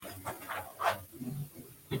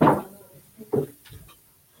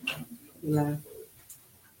left.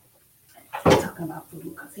 I'm talking about food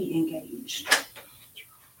because he engaged.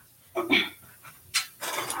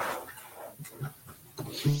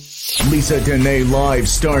 Lisa Denae Live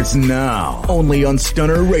starts now, only on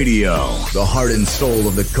Stunner Radio, the heart and soul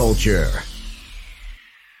of the culture.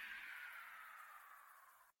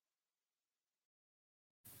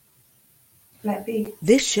 Flat Fee.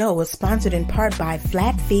 This show was sponsored in part by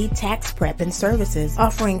Flat Fee Tax Prep and Services,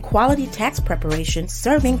 offering quality tax preparation,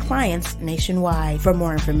 serving clients nationwide. For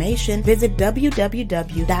more information, visit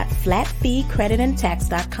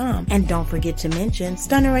www.flatfeecreditandtax.com. And don't forget to mention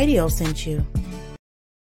Stunner Radio sent you.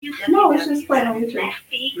 No, it's just playing on YouTube.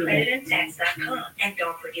 Flatfeecreditandtax.com. And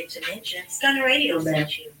don't forget to mention Stunner Radio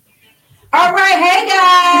sent you. All right, hey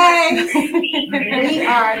guys, we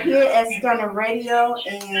are here at Stunner Radio,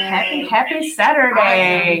 and happy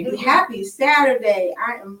Saturday. Happy Saturday.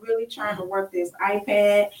 I am really trying to work this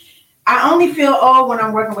iPad. I only feel old when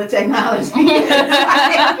I'm working with technology.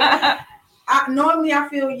 Normally I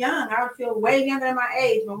feel young. I feel way younger than my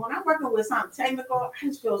age, but when I'm working with something technical, I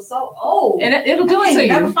just feel so old. And it'll do it to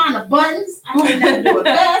you. I never find the buttons. I can't never do it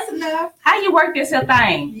fast enough. How you work this here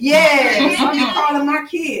thing? Yes, I'll be calling my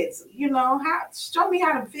kids. Show me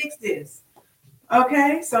how to fix this.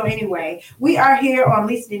 Okay, so anyway, we are here on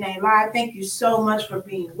Lisa Denae Live. Thank you so much for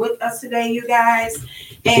being with us today, you guys.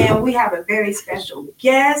 And we have a very special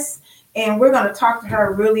guest. And we're going to talk to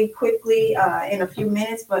her really quickly in a few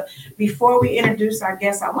minutes. But before we introduce our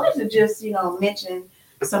guest, I wanted to just, mention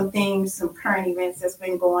some things, some current events that's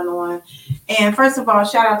been going on. And first of all,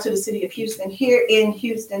 shout out to the city of Houston, here in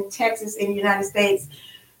Houston, Texas, in the United States.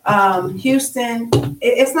 Houston,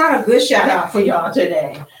 it's not a good shout out for y'all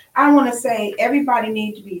today. I want to say everybody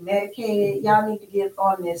needs to be medicated. Y'all need to get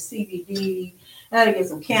on this CBD. Now to get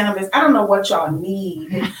some cannabis. I don't know what y'all need,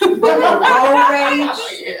 but the road rage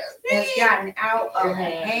has gotten out of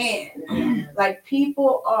hand. Like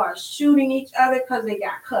people are shooting each other because they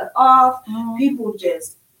got cut off. People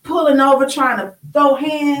just pulling over trying to throw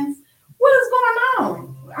hands. What is going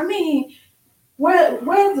on? I mean, where's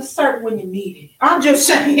the cert when you need it? I'm just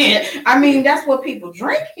saying. I mean, that's what people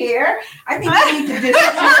drink here. I think we need to distribute it.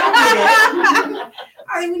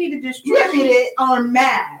 I think we need to distribute it en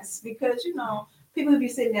masse because people who be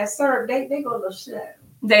sitting there served, they go a little slow.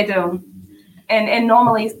 They do. And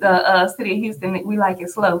normally the city of Houston, we like it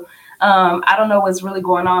slow. I don't know what's really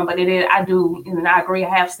going on, but it is. I do, and I agree. I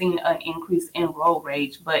have seen an increase in road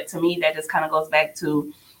rage, but to me, that just kind of goes back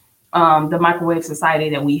to the microwave society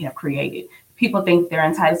that we have created. People think they're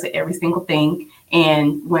entitled to every single thing,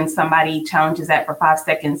 and when somebody challenges that for 5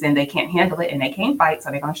 seconds and they can't handle it and they can't fight,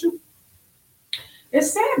 so they're gonna shoot.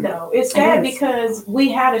 It's sad though. It's sad because we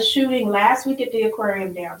had a shooting last week at the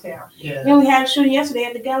aquarium downtown. Yeah. Then we had a shooting yesterday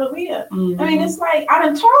at the Galleria. Mm-hmm. I mean, it's like I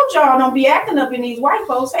done told y'all don't be acting up in these white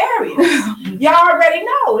folks areas. Y'all already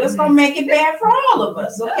know that's gonna make it bad for all of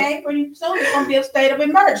us. Okay, pretty soon it's gonna be a state of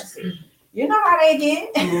emergency. You know how they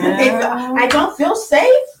get. Yeah. I don't feel safe.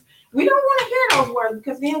 We don't want to hear those words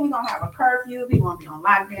because then we're going to have a curfew. We're going to be on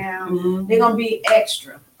lockdown. Mm-hmm. They're going to be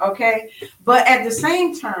extra, okay? But at the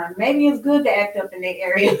same time, maybe it's good to act up in their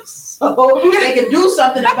area so they can do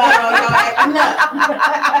something about all y'all acting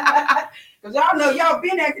up. Because y'all know y'all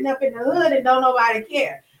been acting up in the hood and don't nobody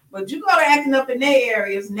care. But you go to acting up in their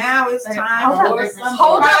areas, now it's time for some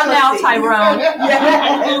Hold on now, Tyrone.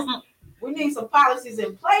 Yes. We need some policies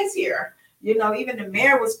in place here. Even the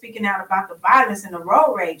mayor was speaking out about the violence and the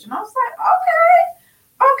road rage. And I was like,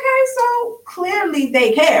 okay, so clearly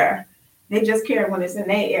they care. They just care when it's in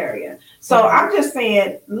their area. So I'm just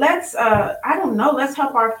saying, let's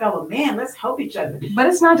help our fellow man. Let's help each other. But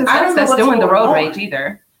it's not just us that's doing the road rage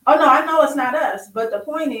either. Oh, no, I know it's not us. But the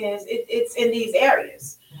point is, it's in these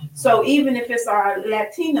areas. So even if it's our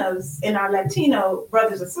Latinos and our Latino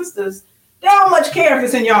brothers and sisters, they don't much care if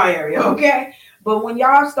it's in your area, okay? But when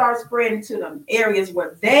y'all start spreading to them areas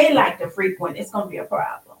where they like to frequent, it's going to be a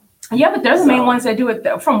problem. Yeah, but they're the main ones that do it,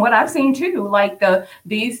 from what I've seen too. Like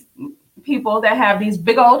these people that have these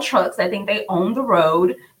big old trucks, I think they own the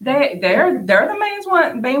road. They're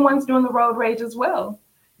the main ones doing the road rage as well.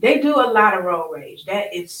 They do a lot of road rage.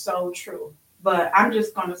 That is so true. But I'm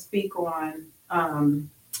just going to speak on, I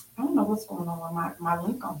don't know what's going on with my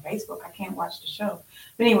link on Facebook. I can't watch the show.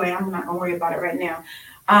 But anyway, I'm not going to worry about it right now.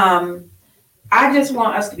 I just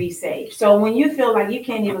want us to be safe. So when you feel like you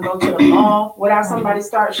can't even go to the mall without somebody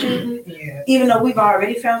start shooting, even though we've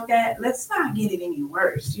already felt that, let's not get it any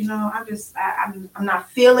worse. I'm not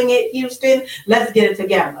feeling it, Houston. Let's get it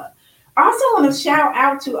together. I also want to shout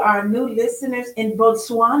out to our new listeners in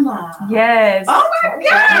Botswana. Yes. Oh my God.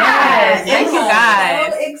 Yes. Thank you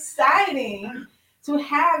guys. So exciting to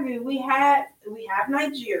have you. We have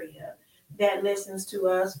Nigeria. that listens to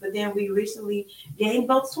us, but then we recently gained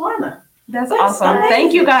Botswana. That's awesome. amazing.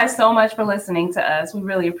 Thank you guys so much for listening to us. We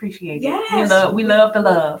really appreciate it. Yes. We love the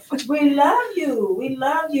love. We love you. We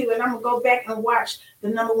love you. And I'm going to go back and watch the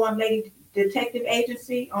 #1 Lady Detective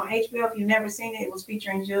Agency on HBO. If you've never seen it, it was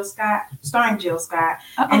featuring Jill Scott, starring Jill Scott,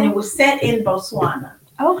 and it was set in Botswana.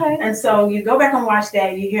 Okay. And so you go back and watch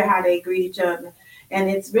that, you hear how they greet each other, and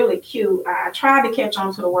it's really cute. I tried to catch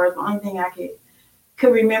on to the words. The only thing I could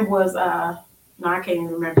remember was no, I can't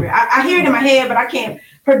even remember it. I hear it in my head, but I can't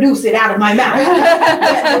produce it out of my mouth.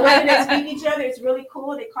 The way they speak each other, it's really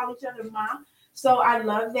cool. They call each other mom. So I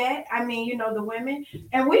love that. I mean, you know, the women,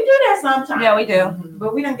 and we do that sometimes. Yeah, we do.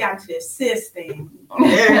 But we done got to this sis thing.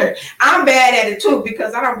 I'm bad at it too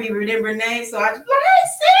because I don't be remembering names. So I just be like, hey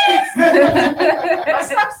sis,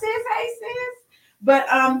 what's up, sis? Hey sis. But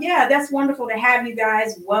yeah, that's wonderful to have you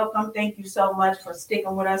guys. Welcome. Thank you so much for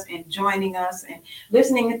sticking with us and joining us and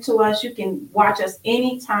listening to us. You can watch us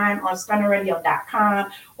anytime on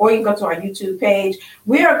stunnerradio.com, or you can go to our YouTube page.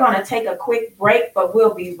 We are going to take a quick break, but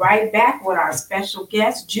we'll be right back with our special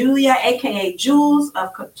guest, Julia, aka Jules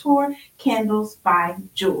of Couture Candles by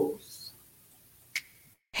Jules.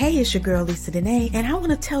 Hey, it's your girl Lisa Denae, and I want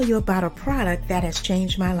to tell you about a product that has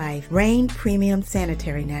changed my life. Rain Premium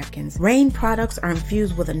Sanitary Napkins. Rain products are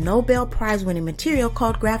infused with a Nobel Prize-winning material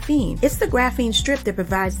called graphene. It's the graphene strip that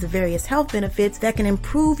provides the various health benefits that can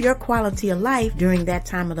improve your quality of life during that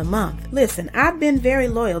time of the month. Listen, I've been very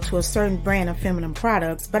loyal to a certain brand of feminine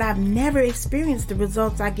products, but I've never experienced the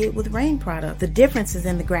results I get with Rain products. The difference is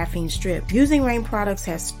in the graphene strip. Using Rain products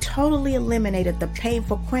has totally eliminated the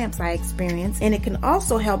painful cramps I experience, and it can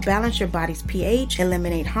also help balance your body's pH,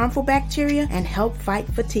 eliminate harmful bacteria, and help fight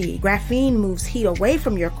fatigue. Graphene moves heat away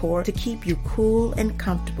from your core to keep you cool and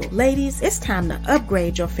comfortable. Ladies, it's time to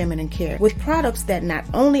upgrade your feminine care with products that not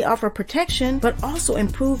only offer protection, but also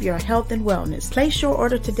improve your health and wellness. Place your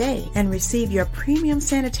order today and receive your premium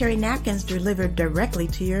sanitary napkins delivered directly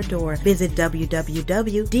to your door. Visit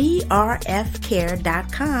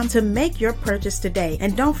www.drfcare.com to make your purchase today.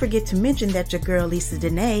 And don't forget to mention that your girl Lisa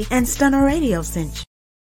Denae and Stunner Radio sent you.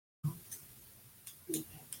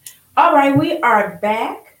 All right, we are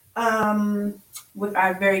back with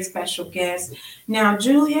our very special guest. Now,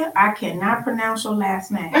 Julia, I cannot pronounce your last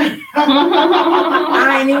name.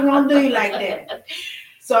 I ain't even gonna do you like that.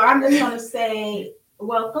 So I'm just gonna say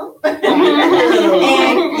welcome and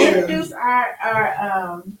introduce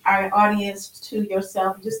our audience to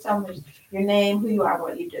yourself. Just tell me your name, who you are,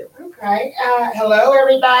 what you do. Okay. Hello,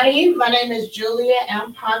 everybody. My name is Julia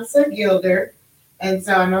M. Ponce Gilder. And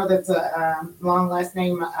so I know that's a long last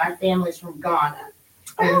name. Our family's from Ghana.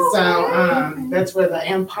 And that's where the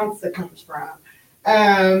Mponsa comes from.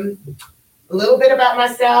 A little bit about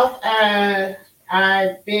myself.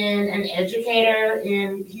 I've been an educator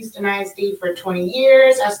in Houston ISD for 20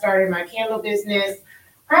 years. I started my candle business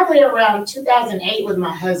probably around 2008 with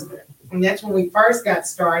my husband. And that's when we first got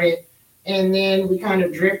started. And then we kind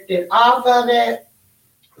of drifted off of it.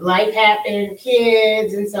 Life happened,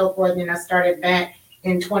 kids, and so forth. And I started back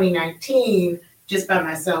in 2019 just by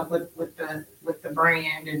myself with the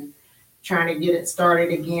brand and trying to get it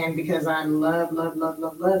started again because I love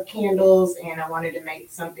candles, and I wanted to make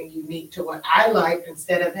something unique to what I liked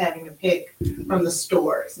instead of having to pick from the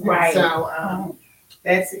stores. Right. And so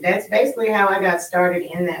that's basically how I got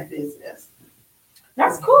started in that business.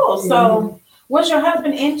 That's cool. So was your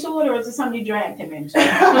husband into it, or is it something you dragged him into?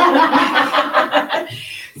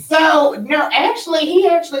 So, no, actually, he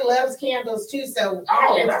actually loves candles too. So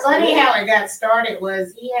it's funny how it got started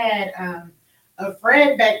was he had a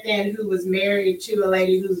friend back then who was married to a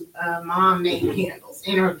lady whose mom made candles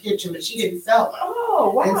in her kitchen, but she didn't sell them.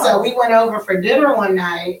 Oh, wow. And so we went over for dinner one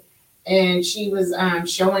night, and she was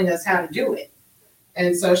showing us how to do it.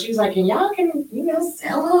 And so she was like, and y'all can,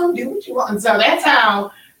 sell them, do what you want. And so that's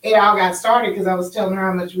how it all got started, because I was telling her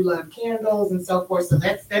how much we love candles and so forth. So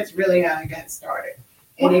that's really how it got started.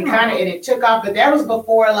 And it took off, but that was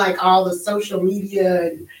before like all the social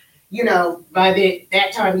media, and by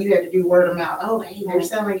that time you had to do word of mouth. Oh, hey, they're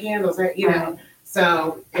selling candles,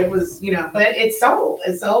 So it was, but it sold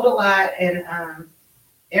a lot, and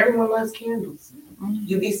everyone loves candles.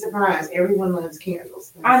 You'd be surprised. Everyone loves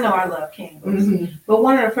candles. I know I love candles. Mm-hmm. But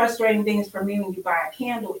one of the frustrating things for me when you buy a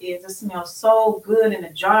candle is it smells so good in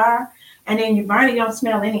a jar, and then you burn it, you don't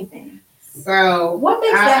smell anything. So what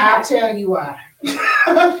makes that happen? I'll tell you why.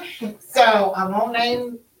 So I won't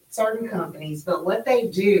name certain companies, but what they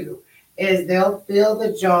do is they'll fill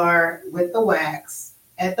the jar with the wax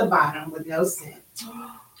at the bottom with no scent,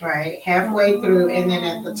 right? Halfway through, and then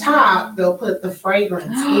at the top, they'll put the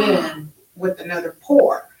fragrance in with another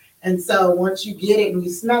pour. And so once you get it and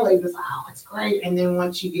you smell it, it's like, oh, it's great. And then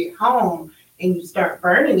once you get home and you start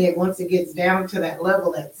burning it, once it gets down to that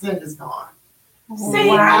level, that scent is gone. See,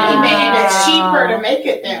 I mean, it's cheaper to make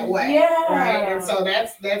it that way. Yeah. Right. And so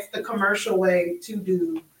that's the commercial way to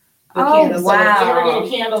do the Oh, candle. So if you ever wow. get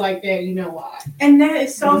a candle like that, you know why. And that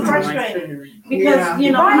is so frustrating because, Yeah.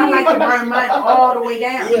 you know, I like to burn mine all the way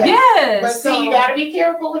down. Yeah. But Yes. see, you got to be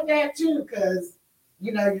careful with that too, because,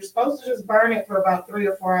 you know, you're supposed to just burn it for about 3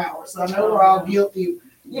 or 4 hours. So I know we're all guilty,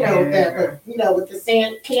 you know, with that, but, you know, with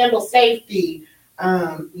the candle safety,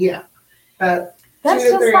 yeah. But That's 2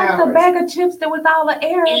 to just 3 like hours. the bag of chips that with all the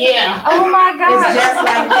air. Yeah. Oh my God. It's just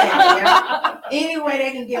like that. Any way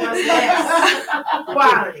they can give us less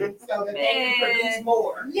quality. So that they can produce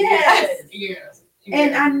more. Yes. Yes.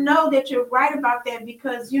 And I know that you're right about that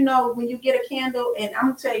because, you know, when you get a candle, and I'm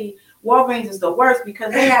going to tell you, Walgreens is the worst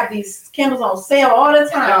because they have these candles on sale all the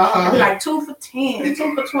time. Like 2 for $10,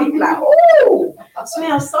 2 for $20. Like, ooh,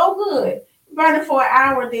 smells so good. Burn it for an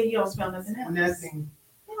hour, then you don't smell nothing else. Nothing.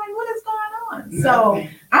 You're like, what is going on? So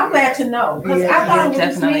I'm glad to know because I thought it was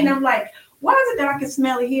just me, and I'm like, why is it that I can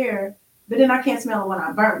smell it here, but then I can't smell it when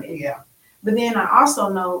I burn it? Yeah. But then I also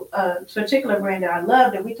know a particular brand that I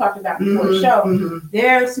love that we talked about before the show.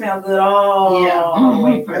 Theirs smell good all the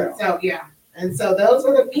way through. So yeah. And so those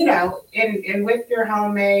are the, you know, and with your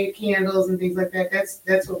homemade candles and things like that,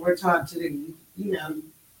 that's what we're taught to do. You know,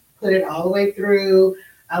 put it all the way through.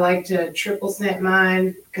 I like to triple scent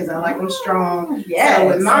mine because I like them strong. Yes. So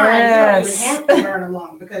with mine, you don't even have to burn them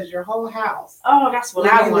long because your whole house. Oh, that's what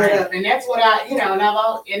will I be want. lit up. And that's what I, you know,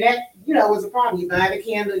 and that, you know, was a problem. You buy the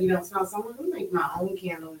candle, you don't smell someone. I'm make my own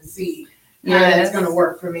candle and see how that's going to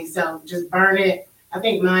work for me. So just burn it. I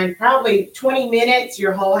think mine probably 20 minutes,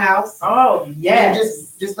 your whole house. Oh, yeah.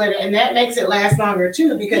 Just let it, and that makes it last longer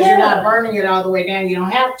too because you're not burning it all the way down. You don't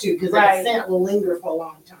have to because that scent will linger for a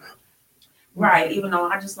long time. Right, even though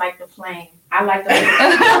I just like the flame. I like the flame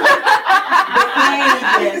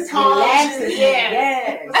just relaxes me.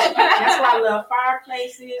 Yes. That's why I love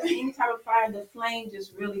fireplaces. Any type of fire, the flame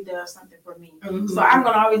just really does something for me. So I'm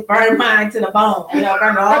gonna always burn mine to the bone. You know,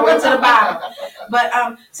 burn it all the way to the bottom.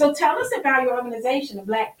 But so tell us about your organization, the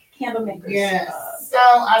Black Candle Makers. Yes. So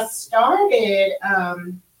I started.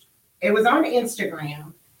 It was on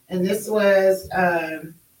Instagram, and this was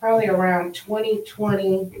probably around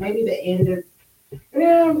 2020, maybe the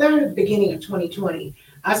beginning of 2020.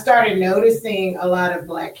 I started noticing a lot of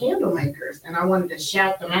Black candle makers, and I wanted to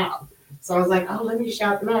shout them out. So I was like, oh, let me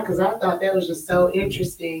shout them out because I thought that was just so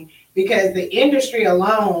interesting because the industry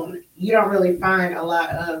alone, you don't really find a lot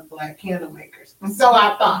of Black candle makers. So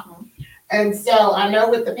I thought. And so I know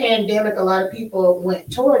with the pandemic, a lot of people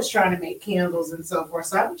went towards trying to make candles and so forth.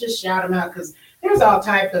 So I would just shout them out because there's all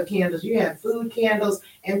types of candles. You have food candles,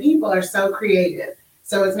 and people are so creative.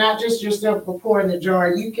 So it's not just your simple pour in the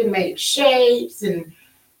jar. You can make shapes, and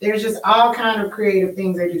there's just all kind of creative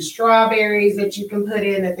things. They do strawberries that you can put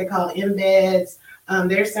in that they call embeds.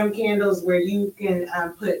 There's some candles where you can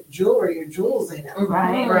put jewelry or jewels in them.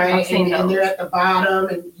 Right. And they're at the bottom,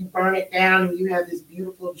 and you burn it down, and you have this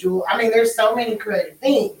beautiful jewel. I mean, there's so many creative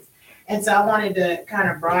things. And so I wanted to kind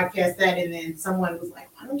of broadcast that. And then someone was like,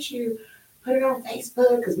 why don't you put it on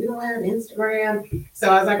Facebook because we don't have Instagram. So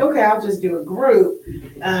I was like, okay, I'll just do a group.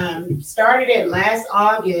 Started it last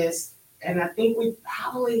August, and I think we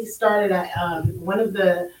probably started one of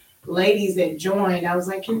the ladies that joined. I was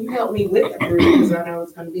like, can you help me with the group because I know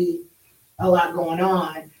it's going to be a lot going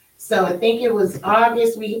on. So I think it was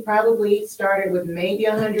August. We probably started with maybe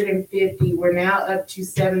 150. We're now up to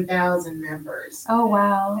 7,000 members. Oh,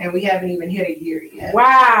 wow. And we haven't even hit a year yet.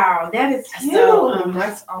 Wow, that is huge. So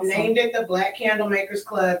that's awesome. Named it the Black Candle Makers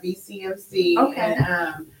Club, BCMC. Okay.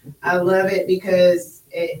 And I love it because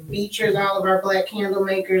it features all of our Black candle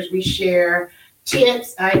makers. We share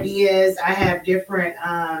tips, ideas. I have different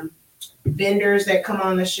vendors that come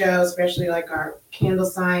on the show, especially like our Candle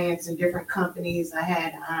Science and different companies. I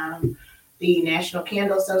had the National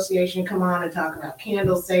Candle Association come on and talk about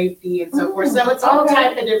candle safety and so forth. So it's all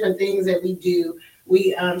type of different things that we do.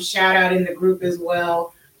 We shout out in the group as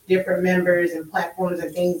well, different members and platforms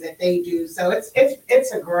and things that they do. So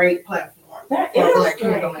it's a great platform. That for is Black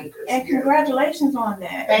great. candle makers. And congratulations on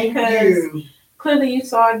that. Thank because you. Clearly you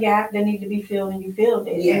saw a gap that needed to be filled and you filled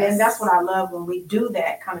it. Yes. And then that's what I love when we do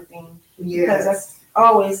that kind of thing. Because Yes. that's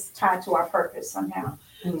always tied to our purpose somehow.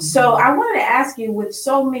 Mhm. So I wanted to ask you, with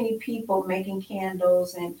so many people making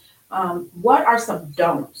candles, and what are some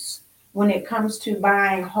don'ts when it comes to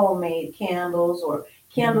buying homemade candles or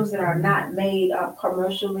candles that are not made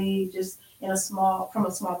commercially, just from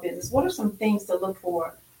a small business? What are some things to look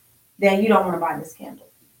for that you don't want to buy this candle?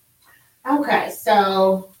 Okay,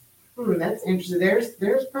 so That's interesting.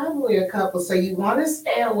 There's probably a couple. So you want to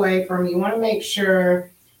stay away from. You want to make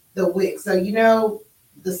sure the wick. So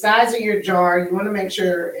the size of your jar. You want to make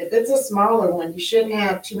sure if it's a smaller one, you shouldn't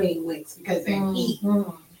have too many wicks because they heat.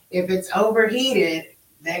 If it's overheated,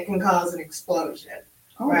 that can cause an explosion.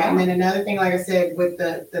 Right. And then another thing, like I said, with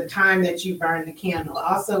the time that you burn the candle.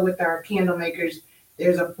 Also with our candle makers,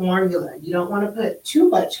 there's a formula. You don't want to put too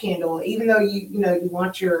much candle, even though you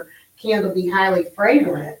want your candle to be highly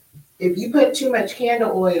fragrant. If you put too much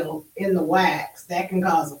candle oil in the wax, that can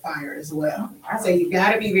cause a fire as well. So you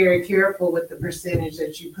got to be very careful with the percentage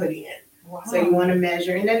that you put in. Wow. So you want to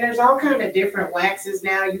measure. And then there's all kind of different waxes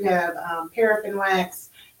now. You have paraffin wax.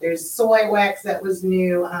 There's soy wax that was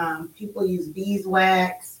new. People use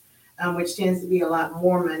beeswax, which tends to be a lot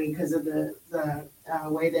more money because of the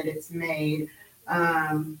way that it's made.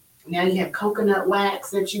 Now you have coconut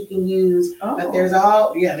wax that you can use, but there's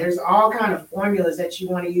all kind of formulas that you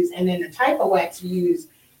want to use. And then the type of wax you use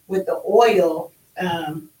with the oil,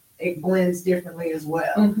 it blends differently as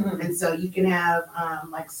well. And so you can have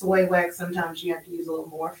like soy wax. Sometimes you have to use a little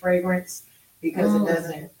more fragrance because it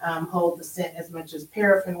doesn't hold the scent as much as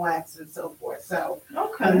paraffin wax and so forth. So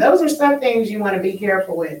those are some things you want to be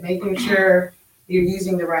careful with, making sure you're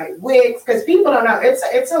using the right wicks, because people don't know.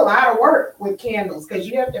 It's a lot of work with candles because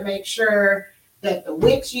you have to make sure that the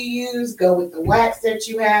wicks you use go with the wax that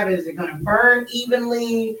you have. Is it going to burn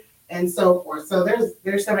evenly and so forth? So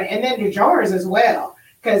there's some, and then your jars as well,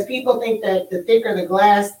 because people think that the thicker the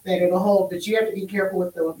glass that it'll hold, but you have to be careful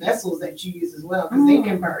with the vessels that you use as well, because they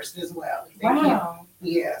can burst as well.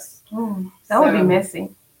 Yes. That would be messy.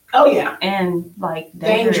 Oh yeah, and like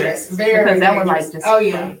dangerous. Very because that would like just. Oh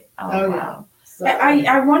yeah. Wow. So,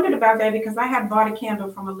 I wondered about that because I had bought a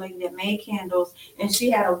candle from a lady that made candles, and she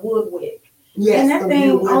had a wood wick. Yes, and that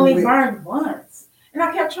thing only burned once. And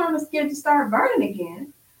I kept trying to get it to start burning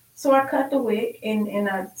again. So I cut the wick and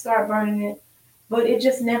I started burning it, but it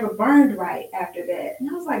just never burned right after that. And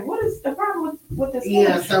I was like, what is the problem with this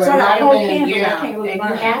candle? Yeah, so the whole candle, and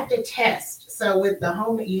you have to test. So with the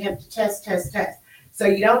home, you have to test. So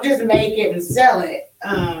you don't just make it and sell it.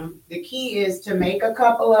 The key is to make a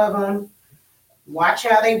couple of them. Watch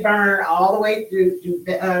how they burn all the way through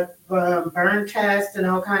burn test and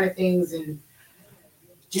all kind of things, and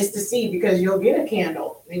just to see, because you'll get a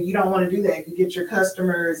candle and you don't want to do that. You get your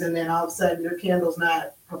customers and then all of a sudden your candle's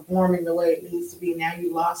not performing the way it needs to be. Now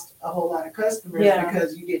you lost a whole lot of customers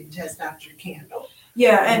because you didn't test out your candle.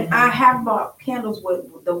 Yeah, and I have bought candles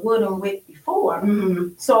with the wooden wick before,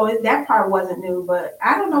 so that part wasn't new. But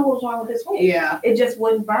I don't know what was wrong with this wick. Yeah, it just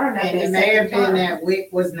wouldn't burn. And it may have been that wick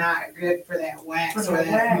was not good for that wax.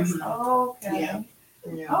 Okay.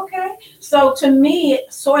 Yeah. Okay. So to me,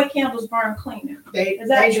 soy candles burn cleaner. Is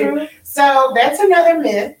that true? So that's another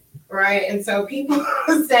myth, right? And so people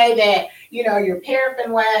say that your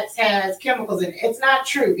paraffin wax has chemicals in it. It's not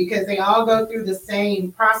true because they all go through the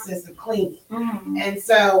same process of cleaning. And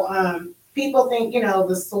so people think,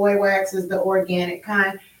 the soy wax is the organic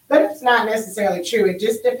kind, but it's not necessarily true. It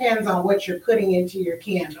just depends on what you're putting into your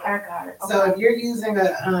candle. I got it. Okay. So if you're using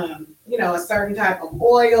a certain type of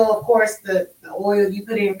oil, of course, the oil you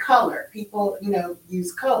put in color, people,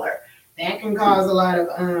 use color. That can cause a lot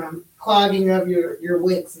of clogging of your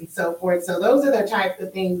wicks and so forth. So those are the type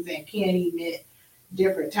of things that can emit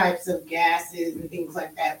different types of gases and things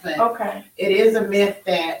like that. But it is a myth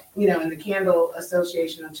that, in the Candle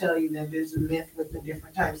Association will tell you that there's a myth with the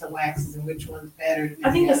different types of waxes and which one's better.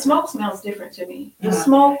 I think the smoke smells different to me. The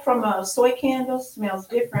smoke from a soy candle smells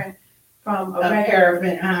different from a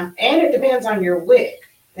paraffin. And it depends on your wick.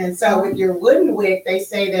 And so with your wooden wick, they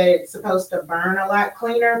say that it's supposed to burn a lot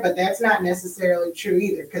cleaner, but that's not necessarily true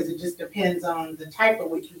either, because it just depends on the type of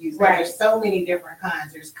wick you use. Right. There's so many different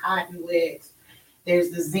kinds. There's cotton wicks,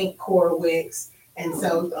 there's the zinc core wicks. And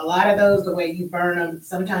so a lot of those, the way you burn them,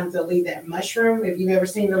 sometimes they'll leave that mushroom. If you've ever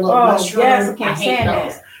seen the little mushroom, yes, I can't stand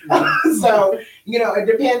those. So, it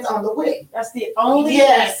depends on the wick. That's the only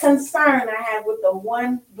concern I have with the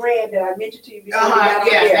one bread that I mentioned to you before.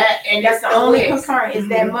 That's the only concern is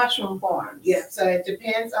that mushroom forms. Yeah, so it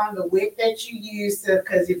depends on the wick that you use.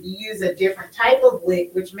 Because if you use a different type of wick,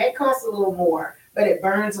 which may cost a little more, but it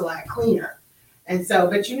burns a lot cleaner. And so,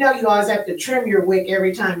 but you always have to trim your wick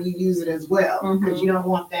every time you use it as well, because you don't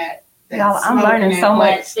want that I'm learning so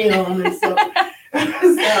much.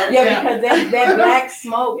 Because that black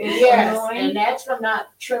smoke is annoying. And that's from not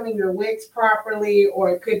trimming your wicks properly, or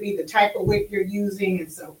it could be the type of wick you're using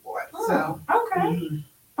and so forth.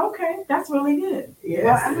 Okay, that's really good. Yes.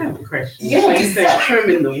 Well, I have a question. Yes. You said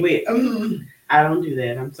trimming the wick. I don't do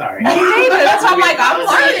that. I'm sorry. Me neither. That's why I'm like, I'm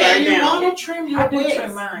Right You now. want to trim I your do wicks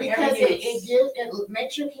trim mine because every it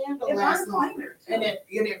makes your candle It last burns longer. cleaner,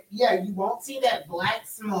 And you won't see that black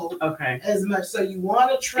smoke Okay. as much. So you want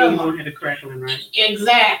to And trim you them. won't hit a crackling, right?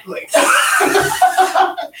 Exactly.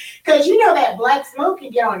 Because you know that black smoke can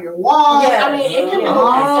get on your walls. Yes. I mean, it can be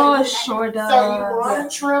Oh, like it sure does. So you want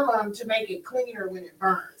to trim them to make it cleaner when it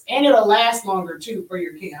burns. And it'll last longer too for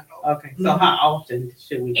your candle. Okay. So how often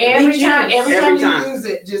should we? Every time Every you time. use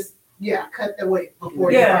it, just cut the wick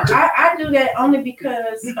before Yeah, you burn. I do that only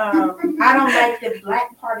because I don't like the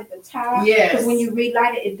black part at the top. Yes. Because when you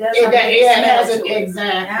relight it, it does It, have a it smell has to it, it.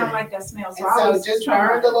 exactly. And I don't like that smell. So And I so always just try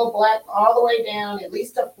burn the little black all the way down, at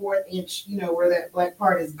least a 1/4 inch, where that black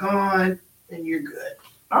part is gone, and you're good.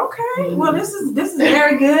 Okay, well, this is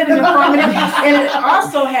very good and informative, and it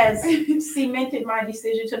also has cemented my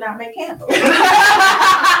decision to not make candles. Because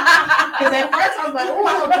at first I was like, oh,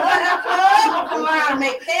 I'm gonna learn how to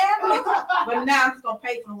make candles, but now I'm just gonna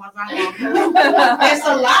pay for the ones I want. It's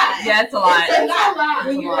a lot. Yeah, it's a lot. It's a lot.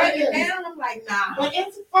 When you Right. break it down, I'm like, nah. But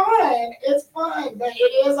it's fun. It's fun, but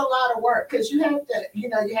it is a lot of work because you have to, you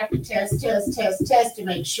have to test to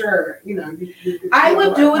make sure, I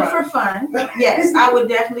would do it for fun. Yes, I would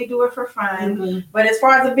definitely do it for fun. Mm-hmm. But as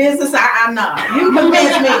far as the business, I'm not. You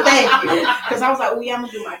convinced me, thank you. Because I was like, I'm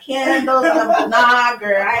gonna do my candles. Nah,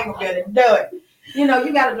 girl, I ain't gonna be able to do it.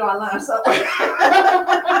 You gotta draw a line. So,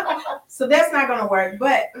 so that's not gonna work.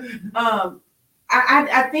 But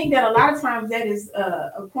I think that a lot of times that is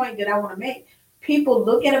a point that I want to make. People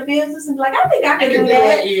look at a business and be like, I think I can do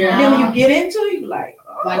that. Yeah. And then when you get into it, you're like,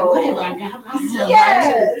 Like, what have I got myself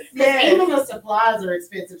Yes, into? yes. Even the supplies are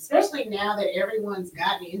expensive, especially now that everyone's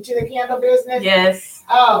gotten into the candle business. Yes.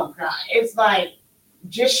 Oh God, it's like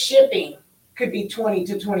just shipping could be $20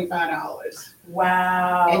 to $25.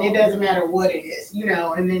 Wow. And it doesn't matter what it is,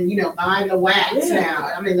 And then buying the wax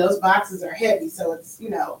now. I mean, those boxes are heavy, so it's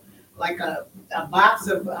like a box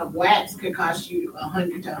of wax could cost you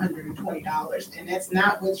 $100 to $120, and that's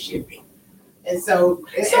not with shipping. And so,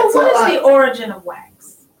 what is the origin of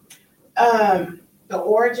wax? The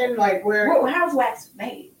origin, like How's wax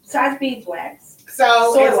made? Besides beeswax,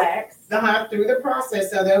 so soy wax. Through the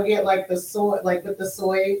process. So they'll get like the soy, like with the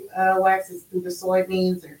soy waxes through the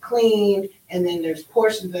soybeans, they're cleaned, and then there's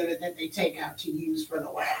portions of it that they take out to use for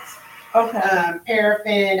the wax. Okay.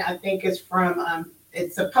 Paraffin, I think, is from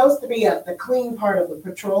it's supposed to be the clean part of the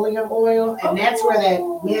petroleum oil, and that's where that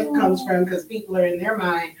myth comes from, because people are in their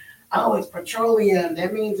mind, oh, it's petroleum,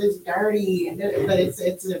 that means it's dirty, but it's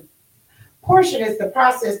a portion, is the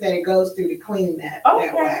process that it goes through to clean that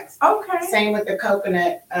wax. Okay. Same with the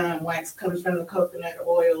coconut wax, comes from the coconut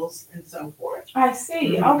oils and so forth. I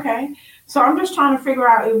see. Okay. So I'm just trying to figure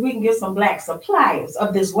out if we can get some black suppliers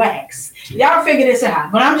of this wax. Y'all figure this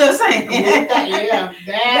out, but I'm just saying.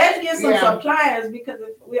 Let's get some suppliers, because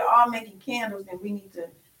if we're all making candles, then we need to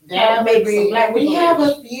make some black. We have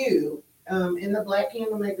a few in the Black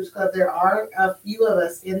Candle Makers Club. There are a few of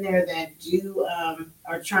us in there that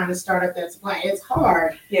are trying to start up that supply. It's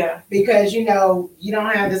hard, because you don't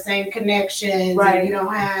have the same connections, right? And you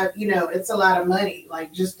don't have, it's a lot of money,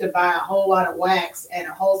 like just to buy a whole lot of wax at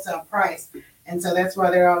a wholesale price. And so that's why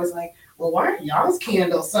they're always like, well, why are y'all's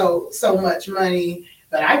candles so much money?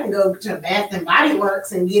 But I can go to Bath and Body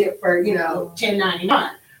Works and get it for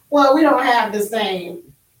 $10.99. Well, we don't have the same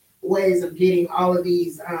ways of getting all of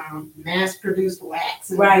these mass-produced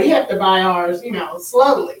wax. Right. We have to buy ours,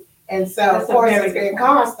 slowly. And so, That's of course, it's very going good to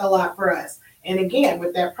cost a lot for us. And again,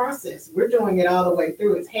 with that process, we're doing it all the way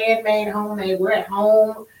through. It's handmade, homemade. We're at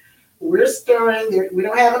home. We're stirring. We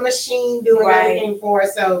don't have a machine doing everything for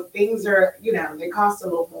us. So things are, they cost a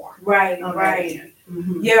little more. Right.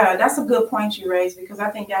 Mm-hmm. Yeah, that's a good point you raised, because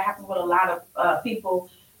I think that happens with a lot of people,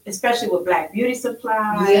 especially with Black beauty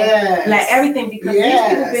supply, Black everything, because these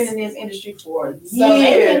people have been in this industry for years. So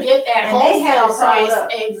they can get that wholesale price,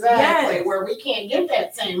 exactly, where we can't get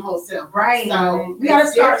that same wholesale. Right. So we got to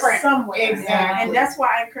start somewhere. Exactly. And that's why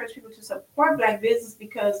I encourage people to support Black business,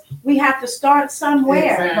 because we have to start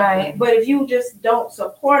somewhere. Exactly. Right. But if you just don't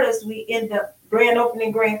support us, we end up grand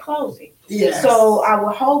opening, grand closing. Yes. So I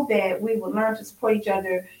would hope that we would learn to support each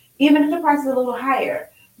other, even if the price is a little higher,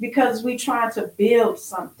 because we trying to build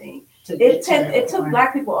something. It took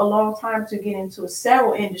Black people a long time to get into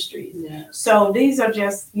several industries. Yeah. So these are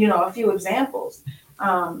just, a few examples.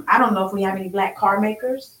 I don't know if we have any Black car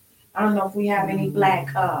makers. I don't know if we have any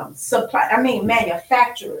Black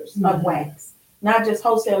manufacturers of wax, not just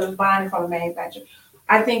wholesalers buying from a manufacturer.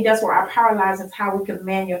 I think that's where our power lies, is how we can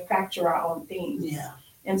manufacture our own things. Yeah.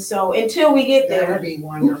 And so until we get there, that would be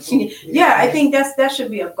wonderful. I think that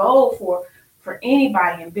should be a goal for for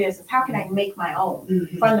anybody in business, how can I make my own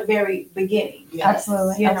from the very beginning? Yes.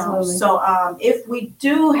 Absolutely. Absolutely. So if we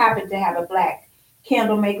do happen to have a Black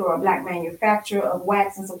candle maker or a Black manufacturer of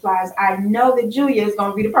wax and supplies, I know that Julia is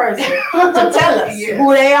going to be the person to tell us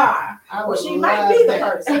who they are. Well, she might be the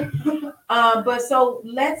person. But so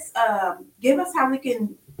let's give us how we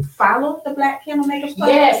can follow the Black Candle Makers Club.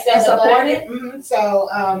 Yes, and support it. So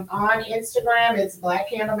on Instagram, it's Black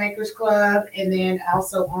Candle Makers Club, and then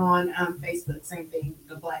also on Facebook, same thing,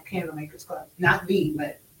 the Black Candle Makers Club. Not the,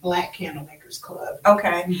 but Black Candle Makers Club.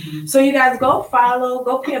 Okay. So you guys go follow,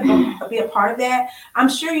 go be a part of that. I'm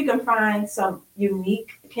sure you can find some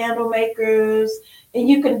unique candle makers, and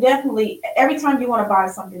you can definitely, every time you want to buy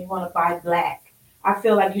something, you want to buy Black. I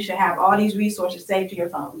feel like you should have all these resources saved to your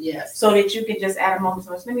phone. Yes. So that you can just at a moment's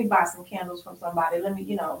notice, let me buy some candles from somebody. Let me,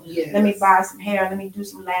 Yes. let me buy some hair. Let me do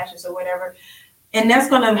some lashes or whatever. And that's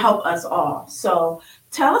going to help us all. So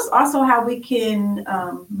tell us also how we can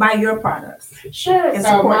buy your products. Sure.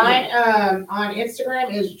 So mine on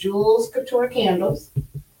Instagram is Jules Couture Candles.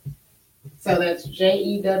 So that's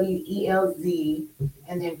JEWELZ,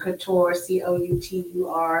 and then Couture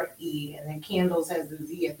COUTURE, and then Candles has the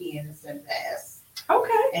Z at the end instead of the S.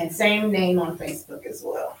 Okay. And same name on Facebook as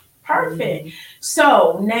well. Perfect.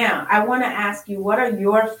 So now I want to ask you, what are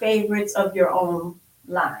your favorites of your own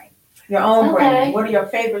line? Your own brand. What are your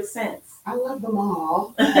favorite scents? I love them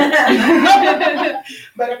all. But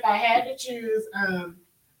if I had to choose,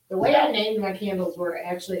 the way I named my candles were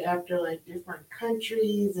actually after like different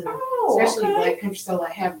countries, and especially Black countries. So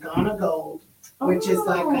I have Ghana Gold, which is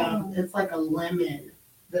like it's like a lemon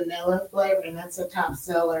vanilla flavor, and that's a top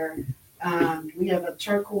seller. We have a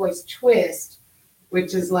turquoise twist,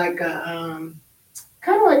 which is like a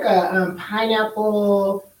kind of like a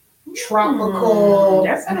pineapple tropical.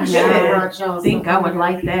 That's and I think I would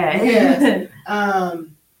like that. Yes.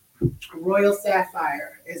 Royal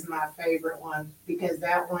Sapphire is my favorite one because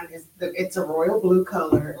that one is it's a royal blue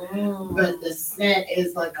color, but the scent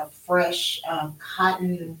is like a fresh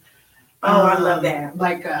cotton. I love that.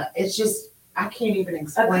 Like it's just I can't even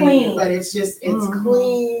explain it, but it's just it's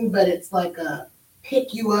clean, but it's like a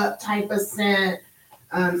pick you up type of scent.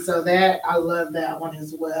 So that I love that one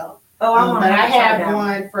as well. But I have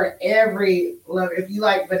one for every lover. If you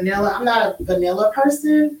like vanilla, I'm not a vanilla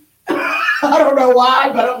person. I don't know why,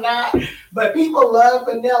 but I'm not. But people love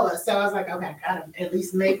vanilla, so I was like, okay, I gotta at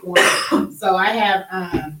least make one. So I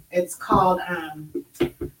have it's called I'm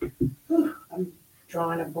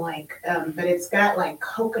drawing a blank, but it's got like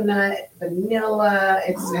coconut, vanilla.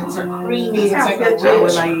 It's a creamy. It's like a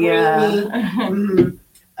rich creamy.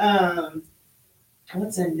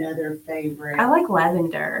 What's another favorite? I like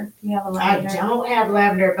lavender. Do you have a lavender? I don't have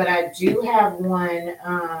lavender, but I do have one.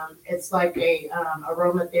 It's like a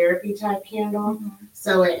aromatherapy type candle.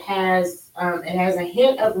 So it has a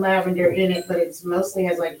hint of lavender in it, but it's mostly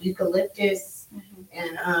has like eucalyptus,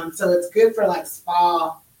 and so it's good for like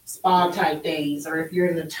spa type days, or if you're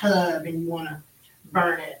in the tub and you want to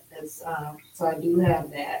burn it. It's so I do have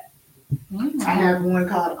that. I have one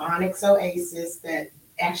called Onyx Oasis that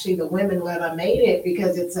actually the women love. I made it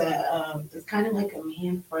because it's it's kind of like a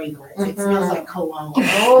man fragrance. It smells like cologne.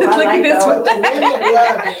 Oh, I like this one. The women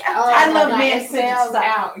love it. I love men smells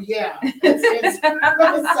out. Yeah.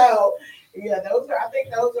 So yeah, I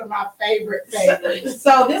think those are my favorites.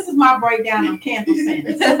 So this is my breakdown of candle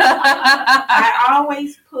scents. I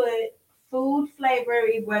always put food flavor,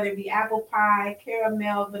 whether it be apple pie,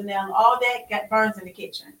 caramel, vanilla, all that burns in the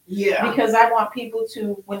kitchen. Yeah. Because I want people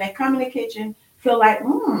to, when they come in the kitchen, feel like,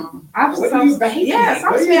 I smell good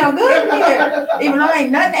here. Even though ain't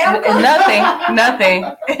nothing else. Nothing.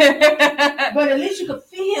 But at least you could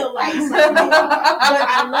feel like something. But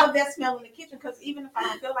I love that smell in the kitchen because even if I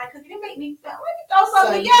don't feel like cooking, it make me feel, let me throw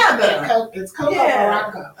something together. It's Coco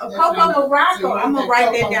Morocco. Coco Morocco. I'm going to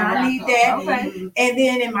write that down. I need that. Okay. And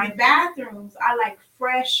then in my bathrooms, I like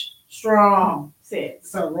fresh, strong scents.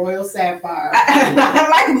 So Royal Sapphire. I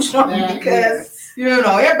like them strong because,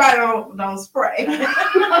 everybody don't spray.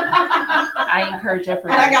 I encourage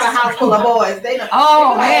everyone. And I got a house full of boys. They don't.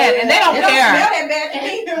 Man, and they don't care. Smell that bad to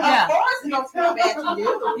me. Yeah. Of course, it don't smell bad to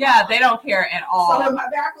you. Yeah, they don't care at all. So in my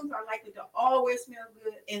bathrooms, I like it to always smell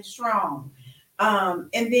good and strong. And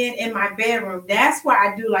then in my bedroom, that's why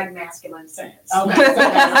I do like masculine scents. Okay. So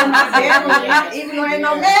that's in my bedroom, even though ain't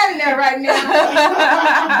no man in there right now,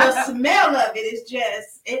 the smell of it is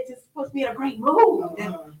just puts me in a great mood.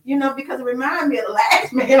 And, because it reminds me of the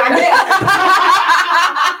last man I met.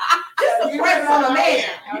 Just the presence of a man.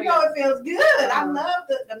 It feels good. I love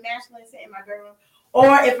the masculine scent in my bedroom.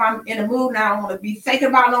 Or if I'm in a mood now, I don't want to be thinking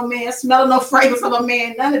about no man, smelling no fragrance of no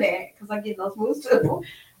man, none of that, because I get those moods too.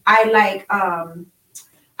 I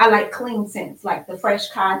like clean scents, like the fresh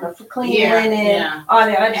cotton, the clean linen, yeah. all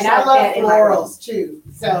that. I just And I like love that in my room. florals too.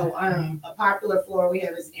 So a popular floral we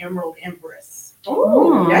have is Emerald Empress.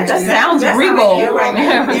 Ooh, that just sounds that's regal. like it right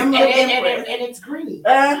there. Emerald And Empress. it's green.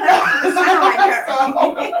 Sound like her.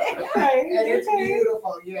 And it's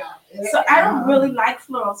beautiful, yeah. So I don't really like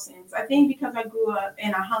floral scents. I think because I grew up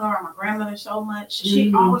and I hung around my grandmother so much,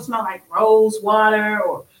 she always smelled like rose water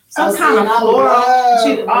or some kind of floral.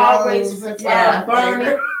 She'd always burn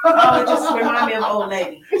it. Oh, it just remind me of old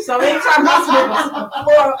lady. So anytime I smell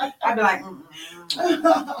floral, I'd be like,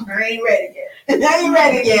 I ain't ready yet. I ain't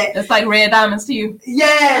ready yet. It's like red diamonds to you.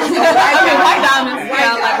 Yes. White diamonds.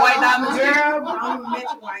 Yeah, like white diamonds. Girl, I don't even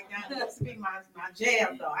mention white diamonds. That's be my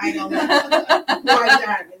jam though. I ain't gonna mention white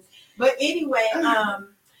diamonds. But anyway,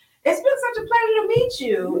 it's been such a pleasure to meet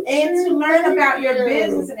you and to learn about your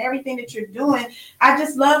business and everything that you're doing. I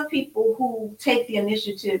just love people who take the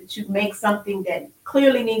initiative to make something that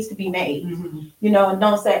clearly needs to be made, you know, and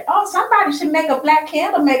don't say, oh, somebody should make a black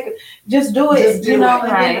candle maker. Just do it, you know,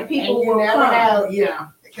 and then the people will come. Yeah,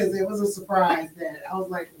 because it was a surprise that I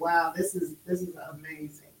was like, wow, this is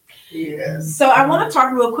amazing. Yes. So I want to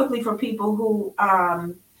talk real quickly for people who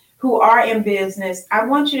are in business. I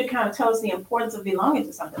want you to kind of tell us the importance of belonging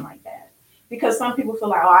to something like that. Because some people feel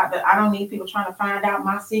like, oh, I don't need people trying to find out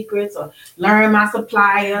my secrets or learn my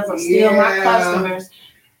suppliers or steal my customers.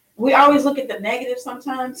 We always look at the negative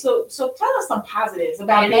sometimes. So tell us some positives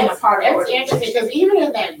about being a part of it. That's interesting because even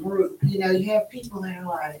in that group, you know, you have people that are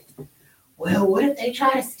like, well, what if they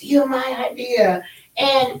try to steal my idea?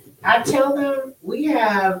 And I tell them we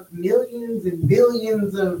have millions and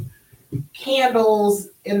billions of candles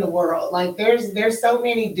in the world. Like there's so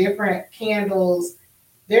many different candles.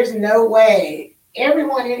 There's no way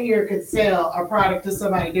everyone in here could sell a product to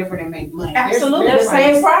somebody different and make money. Absolutely, the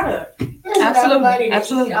same product.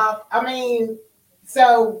 Absolutely. I mean,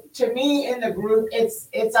 so to me in the group,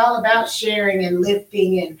 it's all about sharing and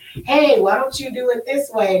lifting and hey, why don't you do it this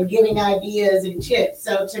way and giving ideas and tips.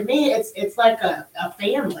 So to me, it's like a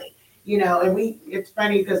family, you know. And it's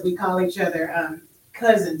funny because we call each other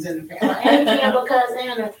cousins in the family. Hey, Campbell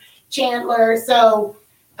cousin, or Chandler. So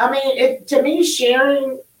I mean, to me,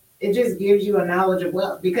 sharing, it just gives you a knowledge of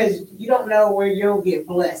wealth because you don't know where you'll get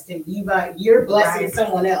blessed, and you're blessing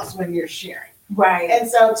someone else when you're sharing. Right. And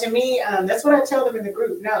so to me, that's what I tell them in the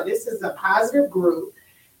group. No, this is a positive group.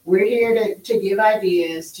 We're here to give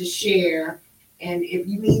ideas, to share. And if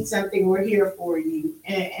you need something, we're here for you.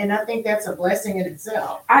 And I think that's a blessing in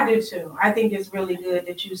itself. I do too. I think it's really good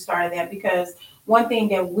that you started that because one thing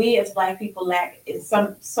that we as Black people lack in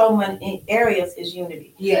so many areas is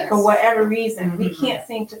unity. Yes. For whatever reason, we can't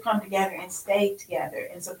seem to come together and stay together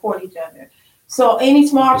and support each other. So any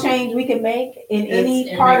small change we can make in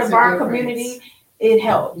any part of our community, it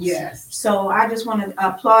helps. Yes. So I just want to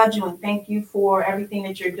applaud you and thank you for everything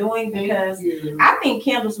that you're doing because I think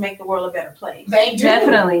candles make the world a better place. They do.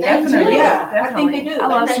 Definitely. Yeah, I think they do. I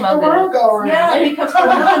love They smoking. make the world go around. Yeah, because for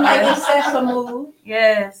one, like it sets the mood.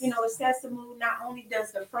 Yes. You know, it sets the mood. Not only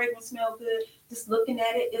does the fragrance smell good, just looking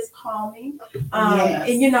at it is calming.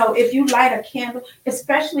 And you know, if you light a candle,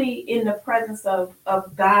 especially in the presence of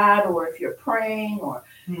God, or if you're praying, or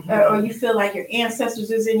you feel like your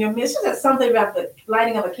ancestors is in your midst, there's something about the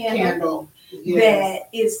lighting of a candle that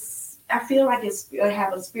is, I feel like it's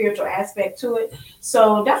have a spiritual aspect to it.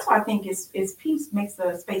 So that's why I think it's peace, makes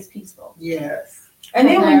the space peaceful. Yes. And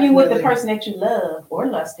then when you're with the person that you love or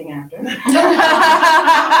lusting after, something about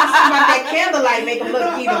that candlelight make them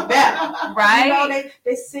look even better. Right? You know,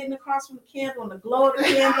 they sitting across from the candle and the glow of the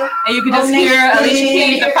candle. And you can just hear Alicia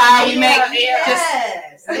Keys, the fire we make.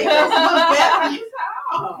 Yes. They just look better.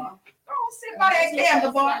 Oh, don't sit by that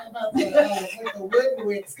candle, boy. With the wood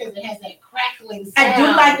wicks, because it has that crackling sound. I do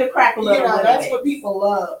like the crackle of it. That's what people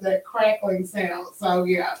love, that crackling sound. So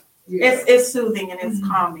yeah. It's soothing and it's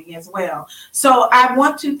calming as well. So I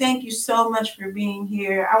want to thank you so much for being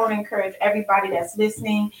here. I want to encourage everybody that's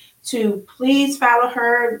listening to please follow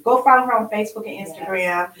her. Go follow her on Facebook and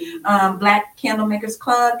Instagram, Black Candle Makers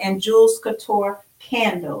Club and Jules Couture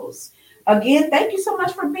Candles. Again, thank you so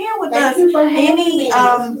much for being with us. Any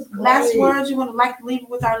last words you want to like to leave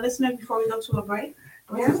with our listeners before we go to a break?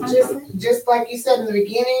 Just like you said in the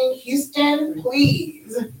beginning, Houston,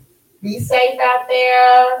 please be safe out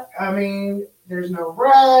there. I mean, there's no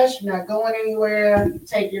rush, not going anywhere.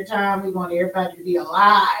 Take your time. We want everybody to be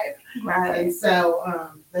alive. Right. And so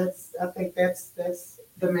I think that's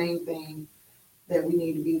the main thing that we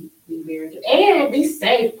need to be very and be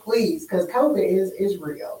safe, please, because COVID is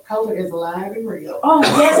real. COVID is alive and real. Oh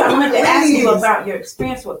yes, I wanted to ask you about your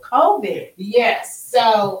experience with COVID. Yes.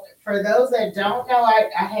 So for those that don't know, I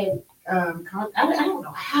had I don't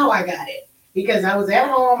know how I got it because I was at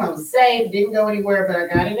home, I was safe, didn't go anywhere, but I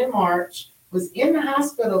got it in March. Was in the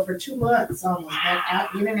hospital for 2 months almost,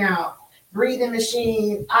 out in and out, breathing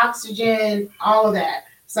machine, oxygen, all of that.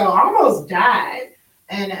 So I almost died,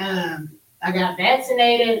 and I got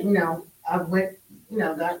vaccinated. You know, I went,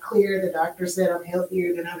 got clear. The doctor said I'm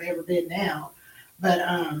healthier than I've ever been now, but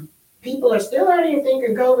people are still out here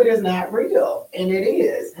thinking COVID is not real, and it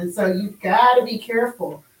is. And so you've got to be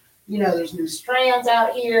careful. There's new strands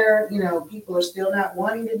out here. People are still not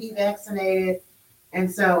wanting to be vaccinated,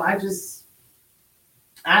 and so I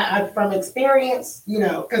from experience,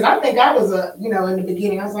 because I think I was in the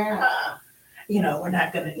beginning, I was like, we're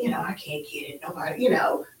not gonna, I can't get it, nobody,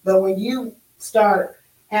 But when you start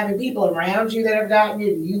having people around you that have gotten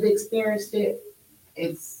it and you've experienced it,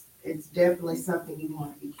 it's definitely something you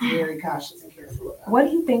want to be very cautious and careful about. What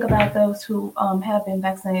do you think about those who have been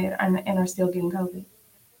vaccinated and are still getting COVID?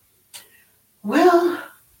 Well,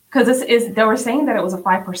 because they were saying that it was a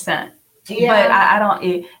 5%. Yeah. But I don't.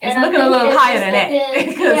 It's looking a little higher than that.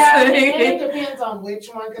 It depends on which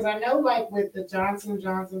one. Because I know, like with the Johnson &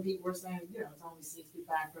 Johnson, people were saying, it's only